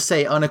 I can just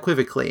say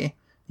unequivocally,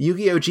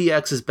 Yu-Gi-Oh!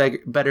 GX is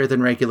better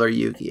than regular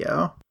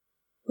Yu-Gi-Oh!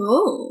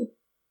 Oh.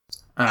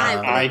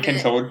 I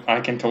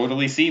can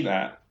totally see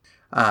that.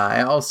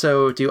 I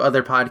also do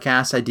other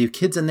podcasts. I do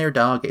Kids and Their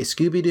Dog, a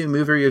Scooby-Doo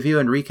movie review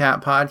and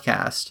recap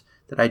podcast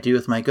that I do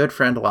with my good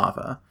friend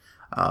Lava.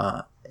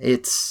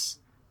 It's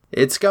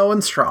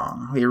going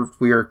strong. We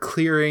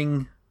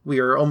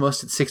are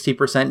almost at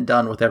 60%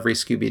 done with every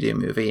Scooby-Doo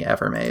movie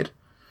ever made.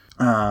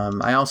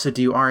 I also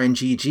do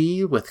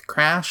RNGG with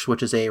Crash,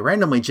 which is a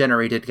randomly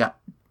generated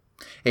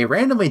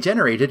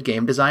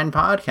game design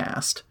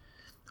podcast,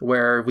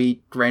 where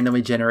we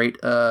randomly generate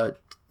a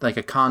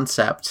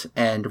concept,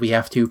 and we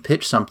have to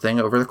pitch something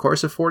over the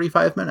course of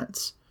 45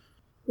 minutes.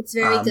 It's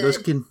very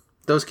good.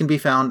 Those can be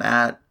found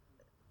at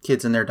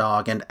Kids and Their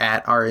Dog and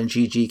at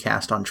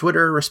RNGGcast on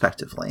Twitter,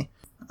 respectively.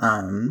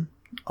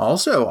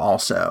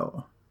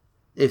 Also,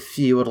 if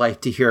you would like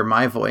to hear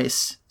my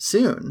voice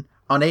soon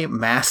on a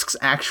Masks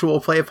Actual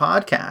Play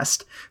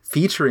podcast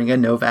featuring a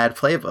Nomad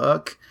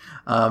playbook,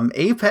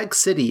 Apex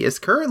City is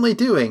currently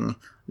doing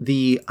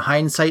the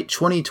Hindsight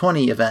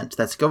 2020 event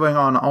that's going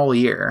on all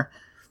year.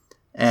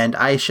 And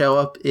I show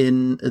up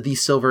in the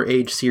Silver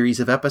Age series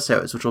of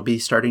episodes, which will be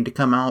starting to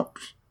come out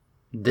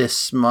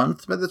this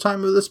month by the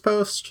time of this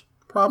post.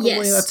 Probably.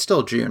 Yes. That's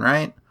still June,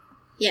 right?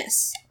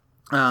 Yes.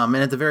 And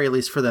at the very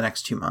least for the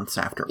next 2 months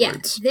afterwards.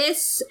 Yeah,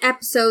 this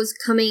episode's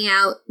coming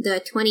out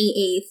the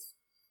 28th,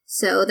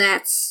 so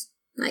that's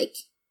like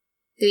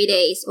 3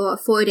 days or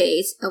 4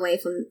 days away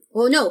from...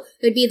 Well, no,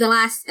 it would be the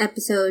last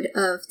episode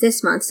of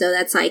this month, so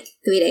that's like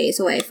 3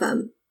 days away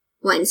from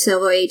when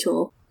Silver Age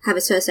will have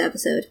its first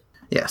episode.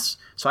 Yes.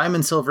 So I'm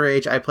in Silver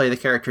Age. I play the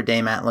character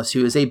Dame Atlas,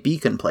 who is a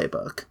beacon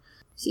playbook.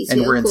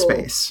 And we're in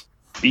space.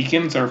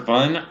 Beacons are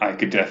fun. I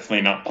could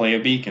definitely not play a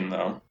beacon,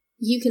 though.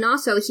 You can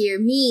also hear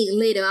me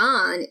later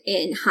on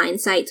in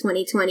Hindsight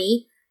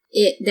 2020.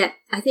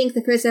 I think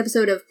the first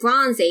episode of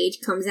Bronze Age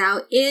comes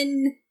out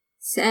in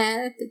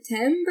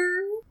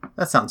September?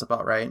 That sounds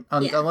about right.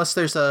 Yeah. Unless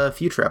there's a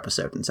future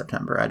episode in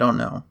September. I don't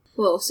know.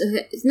 Well, so,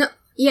 no.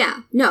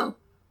 Yeah, no.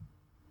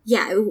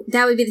 Yeah,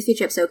 that would be the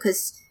future episode,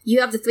 because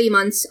you have the 3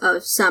 months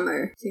of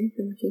summer.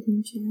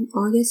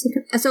 August?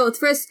 So the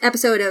first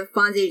episode of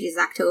Bronze Age is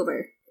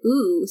October.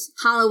 Ooh,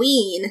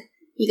 Halloween.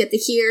 You get to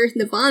hear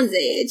the Bronze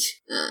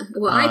Age.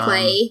 I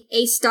play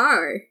a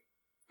star.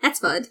 That's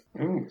fun.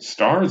 Ooh,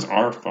 stars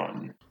are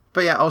fun.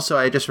 But yeah, also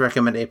I just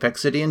recommend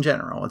Apex City in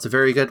general. It's a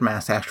very good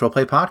mass actual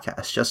play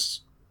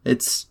podcast.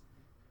 It's,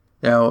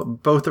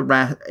 both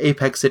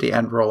Apex City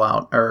and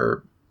Rollout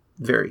are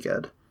very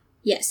good.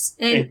 Yes,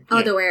 and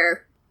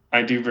otherware.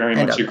 I do very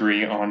much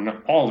agree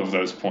on all of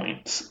those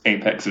points.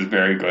 Apex is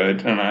very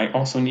good, and I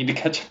also need to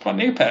catch up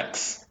on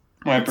Apex.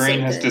 My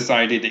brain has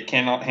decided it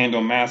cannot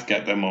handle Mask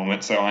at the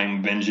moment, so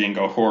I'm binging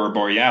a Horror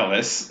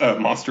Borealis,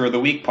 Monster of the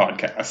Week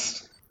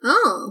podcast.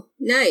 Oh,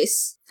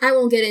 nice. I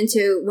won't get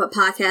into what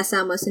podcast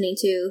I'm listening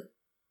to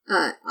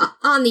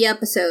on the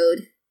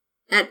episode.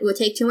 That would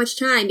take too much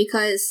time,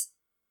 because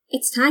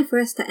it's time for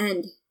us to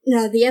end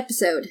the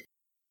episode.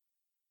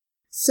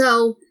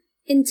 So,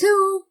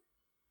 until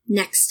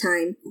next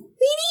time, we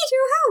need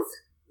your help,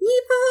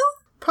 Neepo.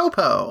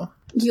 Popo.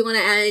 Do you want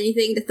to add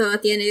anything to throw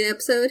at the end of the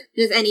episode?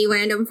 Just any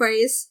random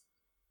phrase?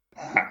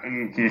 What?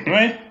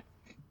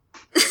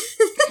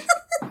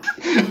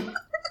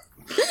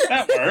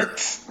 That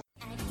works.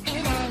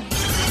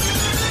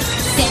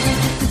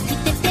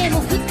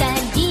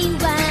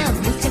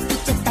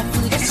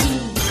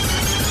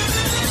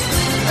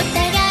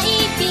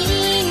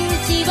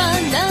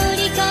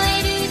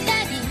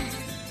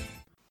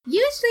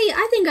 Usually,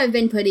 I think I've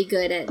been pretty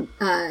good at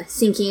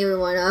syncing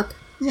everyone up.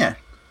 Yeah.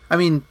 I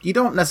mean, you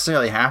don't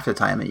necessarily have to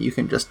time it. You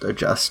can just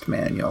adjust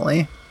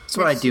manually. That's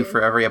what I do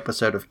for every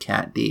episode of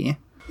Cat D.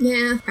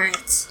 Yeah.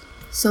 Alright.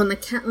 So on the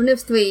count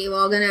of 3, we're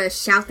all gonna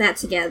shout that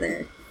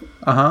together.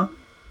 Uh-huh.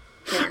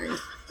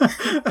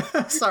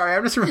 And... Sorry,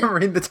 I'm just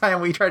remembering the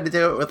time we tried to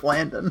do it with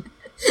Landon.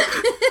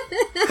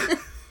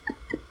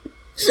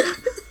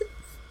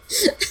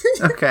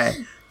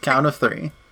 Okay. Count of 3.